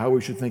make or how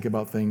we should think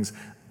about things,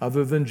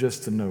 other than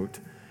just to note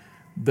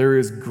there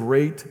is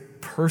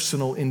great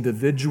personal,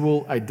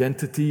 individual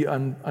identity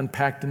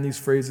unpacked in these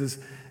phrases,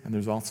 and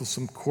there's also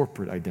some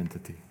corporate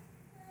identity.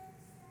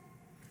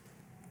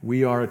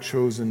 We are a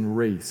chosen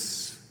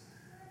race.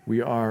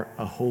 We are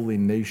a holy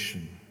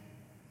nation.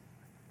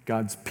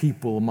 God's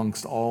people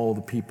amongst all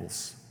the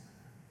peoples.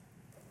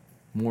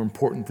 More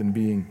important than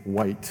being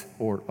white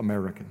or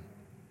American.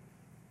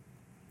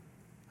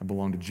 I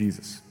belong to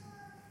Jesus.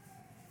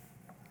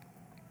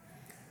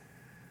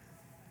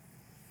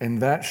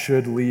 And that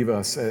should leave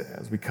us,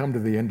 as we come to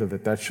the end of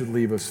it, that should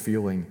leave us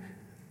feeling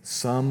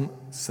some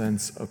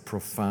sense of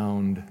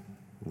profound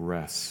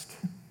rest.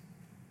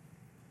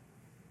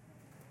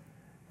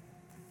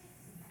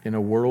 In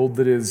a world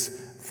that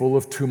is full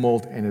of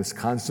tumult and is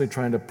constantly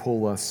trying to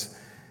pull us,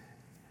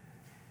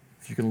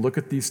 if you can look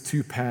at these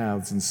 2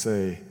 paths and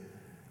say,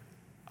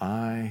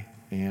 I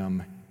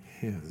am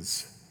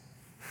His.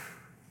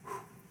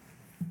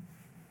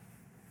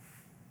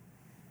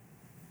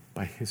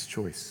 By His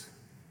choice.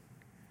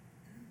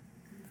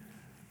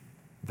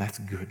 That's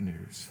good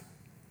news.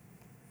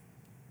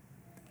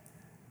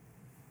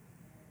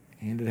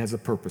 And it has a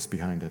purpose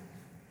behind it,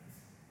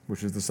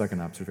 which is the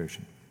second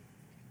observation.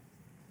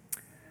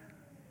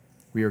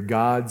 We are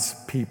God's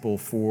people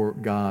for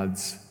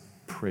God's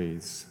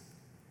praise.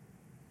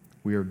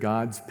 We are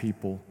God's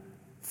people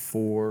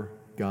for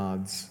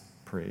God's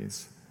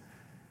praise.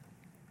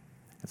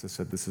 As I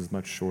said, this is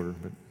much shorter,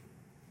 but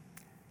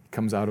it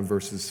comes out of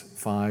verses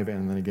 5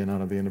 and then again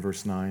out of the end of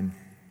verse 9.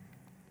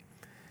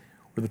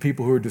 We're the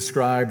people who are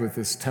described with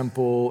this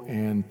temple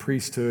and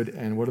priesthood.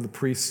 And what do the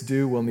priests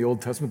do? Well, in the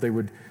Old Testament, they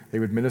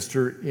would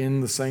minister in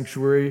the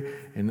sanctuary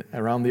and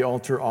around the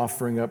altar,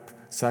 offering up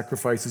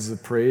sacrifices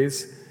of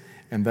praise.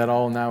 And that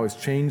all now has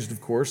changed,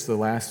 of course. The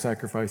last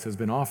sacrifice has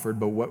been offered.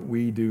 But what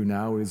we do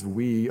now is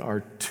we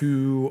are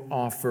to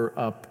offer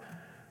up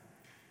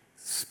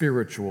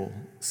spiritual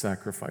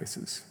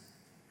sacrifices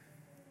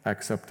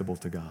acceptable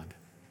to God.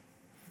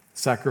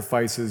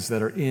 Sacrifices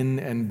that are in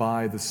and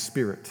by the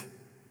Spirit.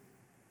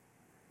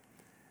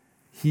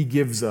 He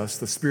gives us,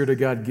 the Spirit of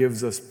God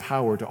gives us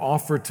power to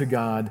offer to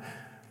God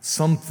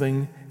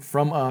something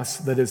from us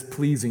that is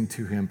pleasing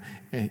to Him.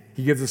 And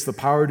He gives us the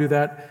power to do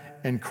that,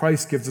 and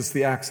Christ gives us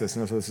the access.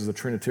 And so this is a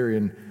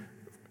Trinitarian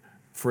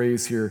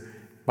phrase here.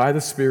 By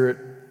the Spirit,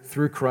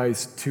 through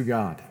Christ, to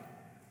God.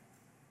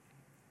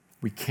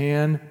 We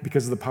can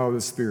because of the power of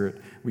the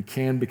Spirit. We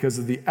can because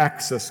of the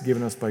access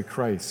given us by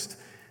Christ.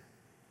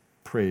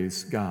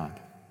 Praise God.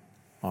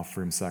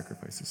 Offer Him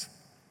sacrifices.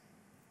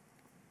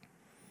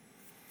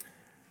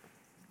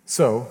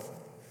 So,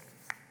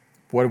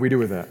 what do we do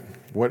with that?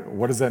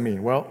 What does that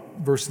mean? Well,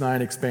 verse 9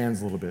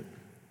 expands a little bit.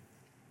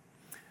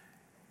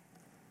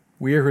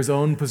 We are His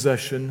own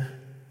possession,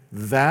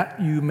 that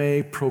you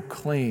may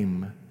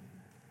proclaim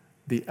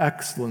the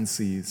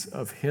excellencies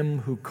of him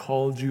who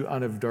called you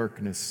out of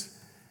darkness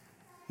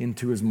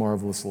into his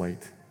marvelous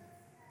light.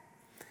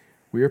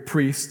 We are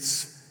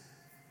priests,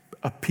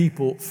 a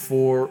people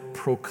for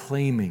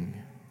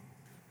proclaiming.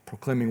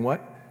 Proclaiming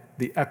what?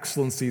 The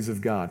excellencies of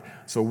God.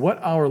 So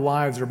what our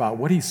lives are about,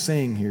 what he's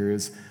saying here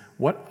is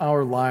what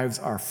our lives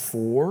are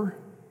for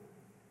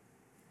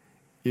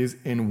is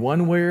in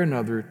one way or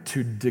another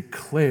to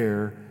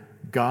declare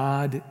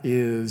God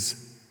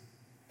is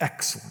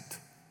excellent.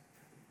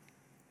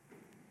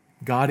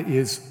 God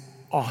is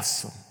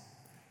awesome.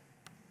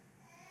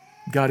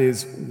 God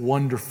is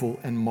wonderful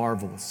and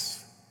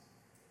marvelous.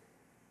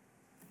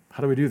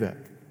 How do we do that?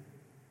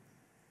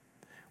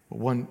 Well,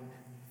 one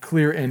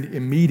clear and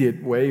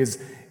immediate way is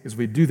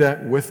we do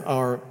that with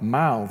our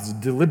mouths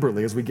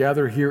deliberately as we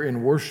gather here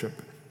in worship.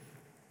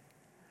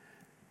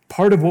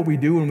 Part of what we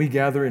do when we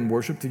gather in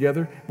worship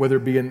together, whether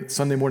it be in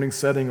Sunday morning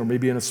setting or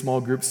maybe in a small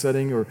group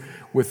setting or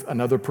with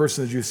another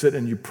person as you sit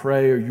and you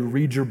pray or you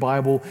read your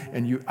Bible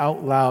and you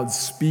out loud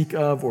speak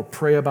of or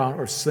pray about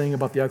or sing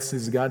about the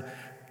excellencies of God,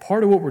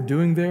 part of what we're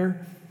doing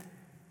there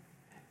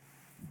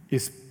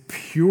is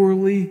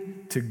purely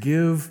to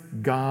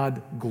give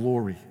God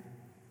glory,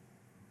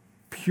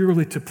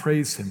 purely to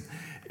praise him.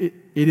 It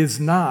is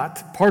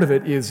not, part of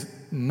it is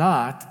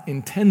not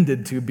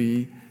intended to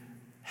be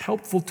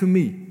helpful to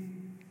me.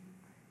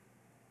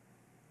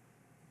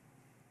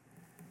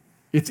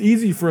 It's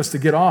easy for us to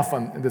get off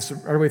on this.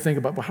 Everybody think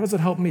about, well, how does it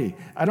help me?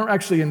 I don't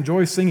actually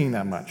enjoy singing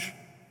that much,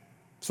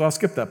 so I'll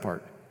skip that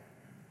part.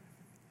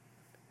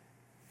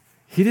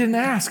 He didn't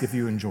ask if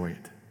you enjoy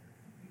it.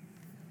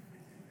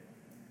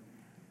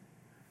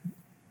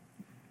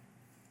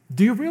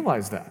 Do you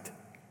realize that?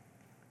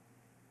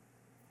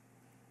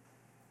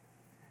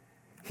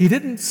 He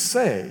didn't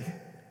say,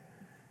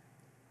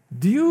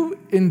 do you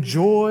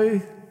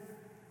enjoy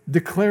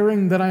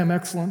declaring that I am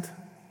excellent?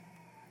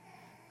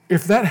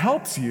 If that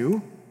helps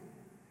you,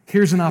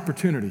 here's an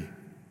opportunity.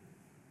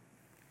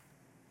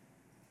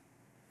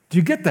 Do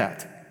you get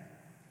that?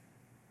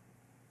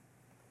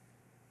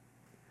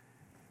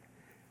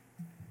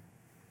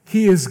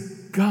 He is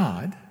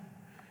God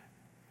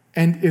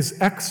and is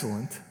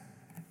excellent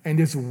and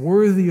is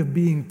worthy of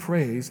being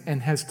praised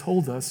and has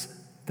told us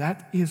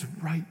that is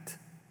right.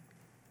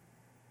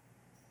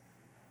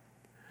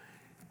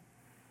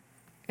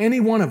 Any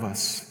one of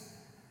us,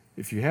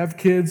 if you have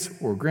kids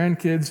or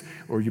grandkids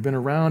or you've been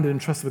around and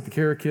entrusted with the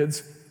care of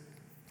kids,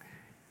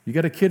 you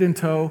got a kid in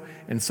tow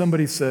and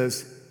somebody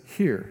says,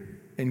 here,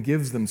 and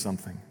gives them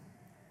something.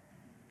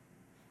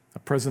 A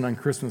present on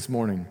Christmas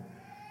morning,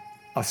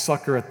 a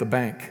sucker at the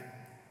bank.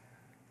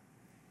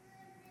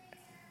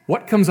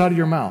 What comes out of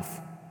your mouth?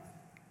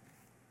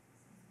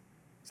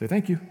 Say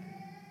thank you.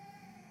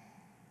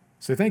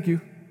 Say thank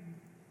you.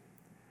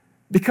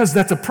 Because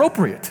that's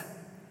appropriate.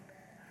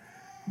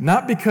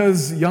 Not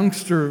because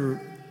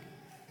youngster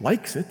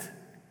likes it.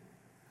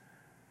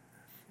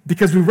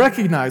 Because we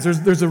recognize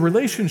there's a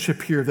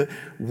relationship here that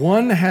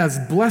one has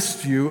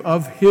blessed you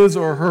of his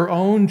or her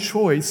own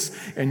choice,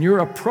 and your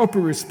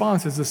appropriate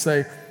response is to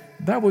say,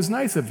 that was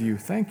nice of you,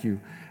 thank you.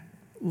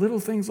 Little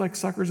things like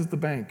suckers at the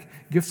bank,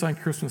 gifts on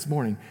Christmas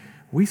morning.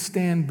 We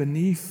stand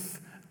beneath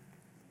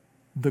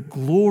the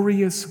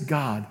glorious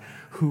God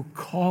who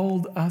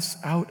called us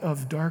out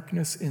of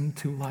darkness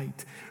into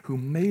light, who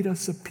made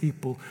us a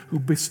people, who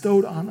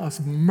bestowed on us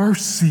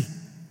mercy.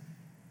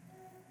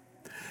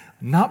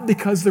 Not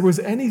because there was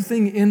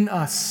anything in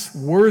us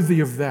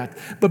worthy of that,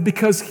 but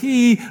because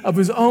he, of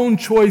his own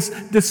choice,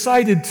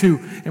 decided to.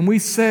 And we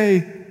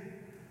say,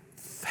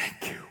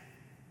 thank you.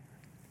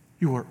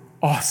 You are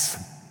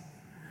awesome.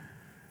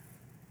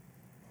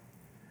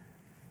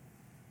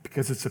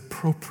 Because it's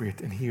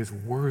appropriate and he is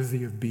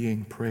worthy of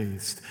being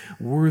praised,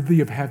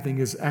 worthy of having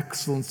his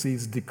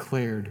excellencies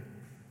declared.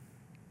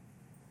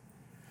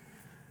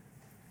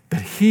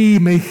 That he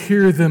may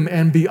hear them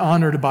and be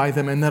honored by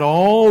them, and that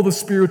all the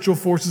spiritual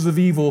forces of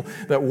evil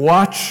that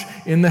watch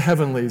in the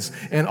heavenlies,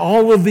 and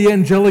all of the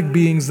angelic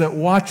beings that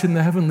watch in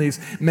the heavenlies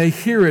may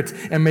hear it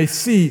and may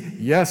see,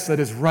 yes, that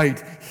is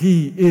right,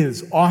 he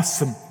is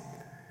awesome.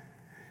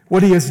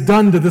 What he has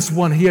done to this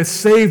one, he has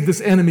saved this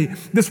enemy,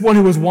 this one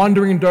who was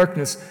wandering in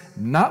darkness,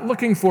 not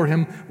looking for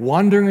him,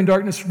 wandering in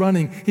darkness,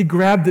 running. He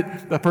grabbed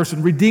that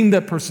person, redeemed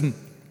that person,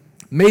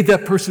 made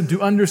that person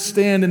to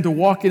understand and to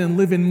walk in and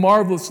live in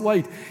marvelous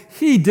light.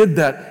 He did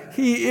that.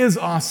 He is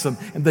awesome.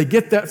 And they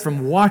get that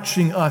from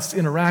watching us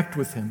interact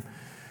with him.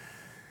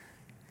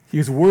 He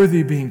is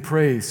worthy of being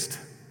praised.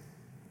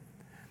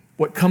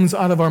 What comes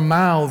out of our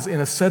mouths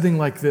in a setting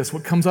like this,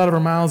 what comes out of our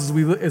mouths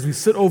as we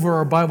sit over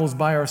our Bibles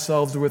by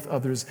ourselves or with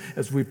others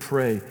as we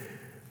pray,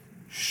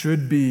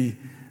 should be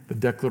the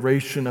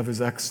declaration of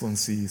his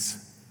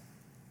excellencies.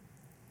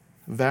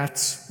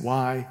 That's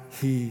why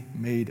he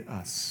made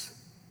us.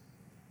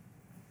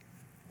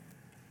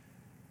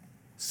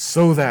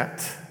 So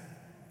that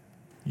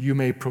you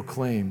may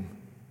proclaim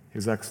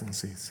his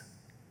excellencies.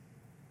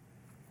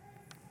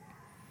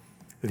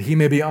 That he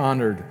may be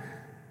honored,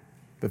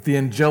 that the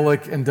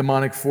angelic and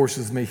demonic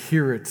forces may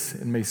hear it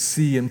and may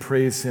see and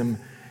praise him,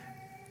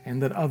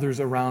 and that others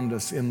around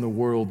us in the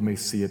world may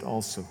see it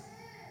also.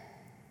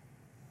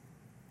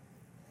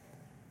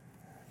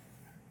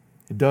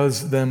 It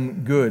does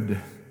them good.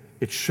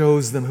 It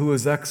shows them who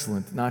is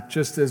excellent, not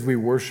just as we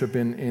worship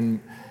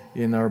in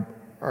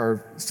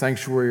our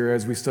sanctuary or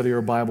as we study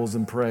our Bibles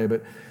and pray,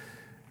 but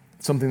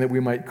something that we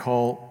might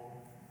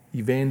call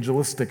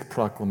evangelistic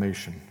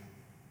proclamation.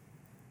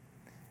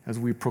 As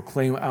we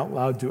proclaim out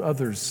loud to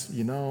others,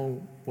 you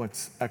know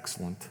what's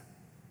excellent.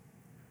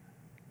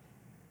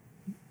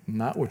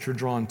 Not what you're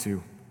drawn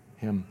to,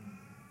 Him.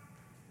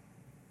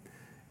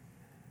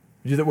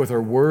 We do that with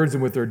our words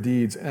and with our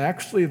deeds. And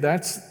actually,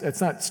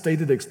 that's not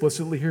stated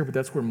explicitly here, but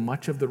that's where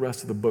much of the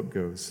rest of the book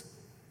goes.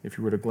 If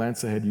you were to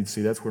glance ahead, you'd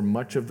see that's where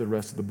much of the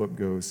rest of the book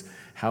goes.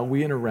 How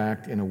we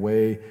interact in a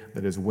way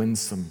that is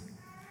winsome.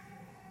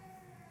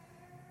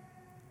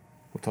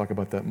 We'll talk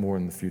about that more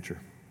in the future.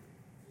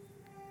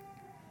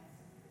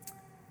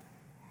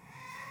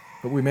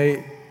 But we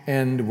may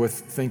end with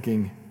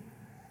thinking,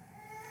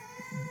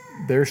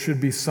 there should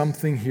be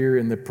something here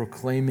in the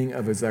proclaiming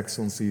of His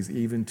excellencies,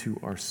 even to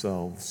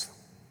ourselves.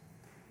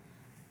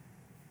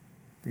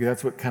 Because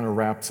that's what kind of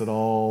wraps it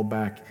all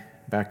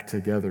back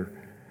together.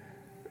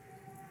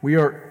 We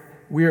are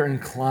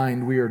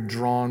inclined, we are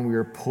drawn, we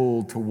are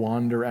pulled to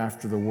wander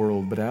after the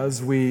world. But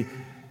as we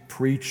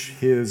preach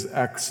His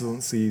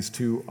excellencies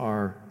to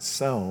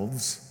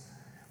ourselves,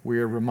 we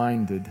are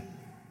reminded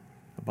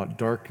about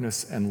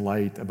darkness and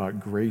light, about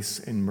grace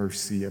and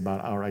mercy,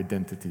 about our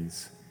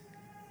identities.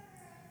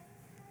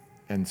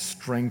 And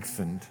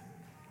strengthened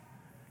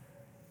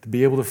to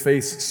be able to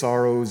face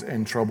sorrows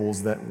and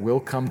troubles that will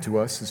come to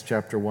us, as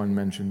chapter 1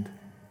 mentioned,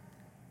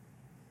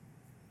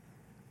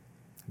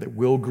 that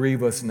will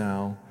grieve us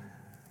now.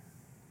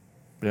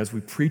 But as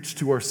we preach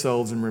to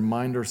ourselves and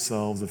remind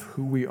ourselves of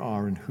who we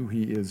are and who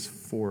He is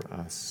for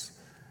us,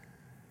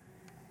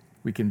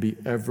 we can be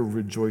ever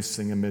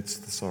rejoicing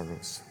amidst the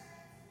sorrows.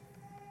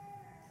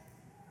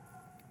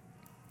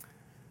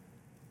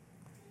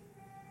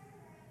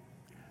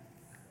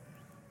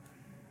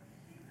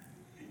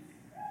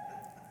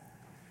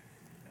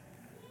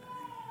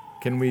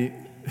 Can we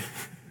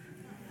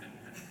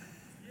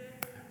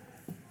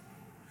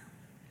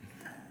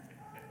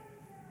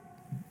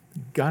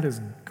God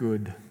is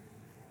good.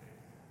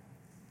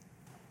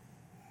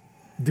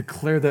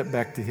 Declare that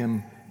back to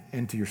Him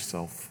and to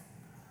yourself.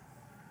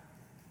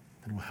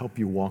 And it will help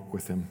you walk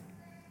with Him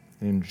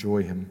and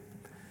enjoy Him,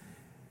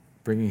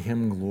 bringing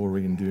Him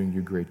glory and doing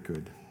you great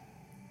good.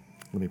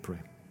 Let me pray.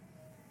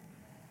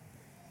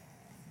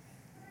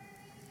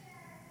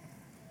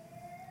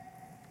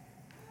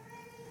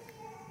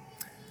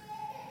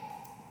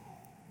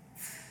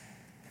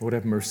 Lord,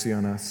 have mercy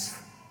on us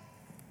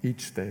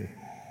each day.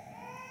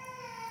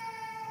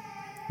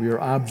 We are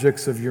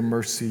objects of your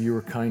mercy. You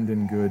are kind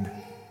and good.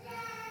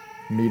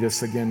 Meet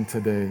us again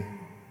today.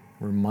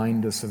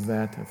 Remind us of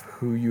that, of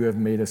who you have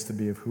made us to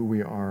be, of who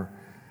we are,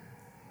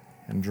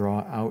 and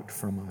draw out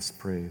from us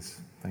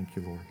praise. Thank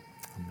you, Lord.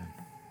 Amen.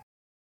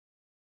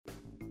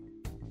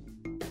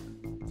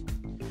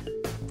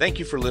 Thank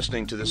you for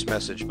listening to this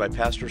message by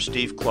Pastor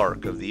Steve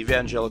Clark of the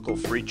Evangelical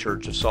Free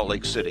Church of Salt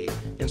Lake City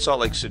in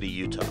Salt Lake City,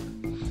 Utah.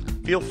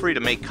 Feel free to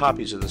make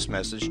copies of this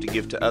message to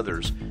give to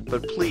others,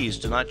 but please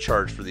do not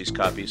charge for these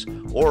copies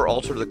or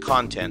alter the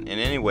content in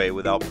any way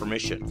without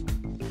permission.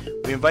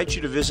 We invite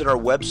you to visit our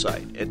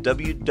website at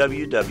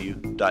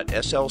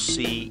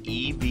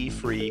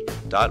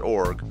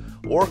www.slcevfree.org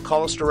or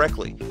call us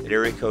directly at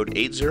area code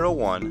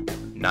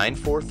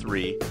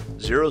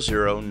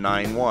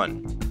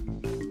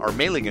 801-943-0091. Our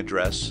mailing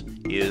address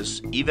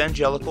is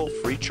Evangelical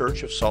Free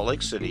Church of Salt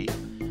Lake City,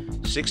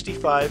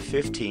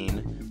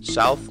 6515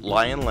 South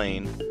Lion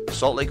Lane,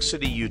 Salt Lake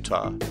City,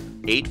 Utah,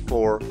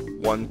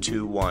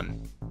 84121.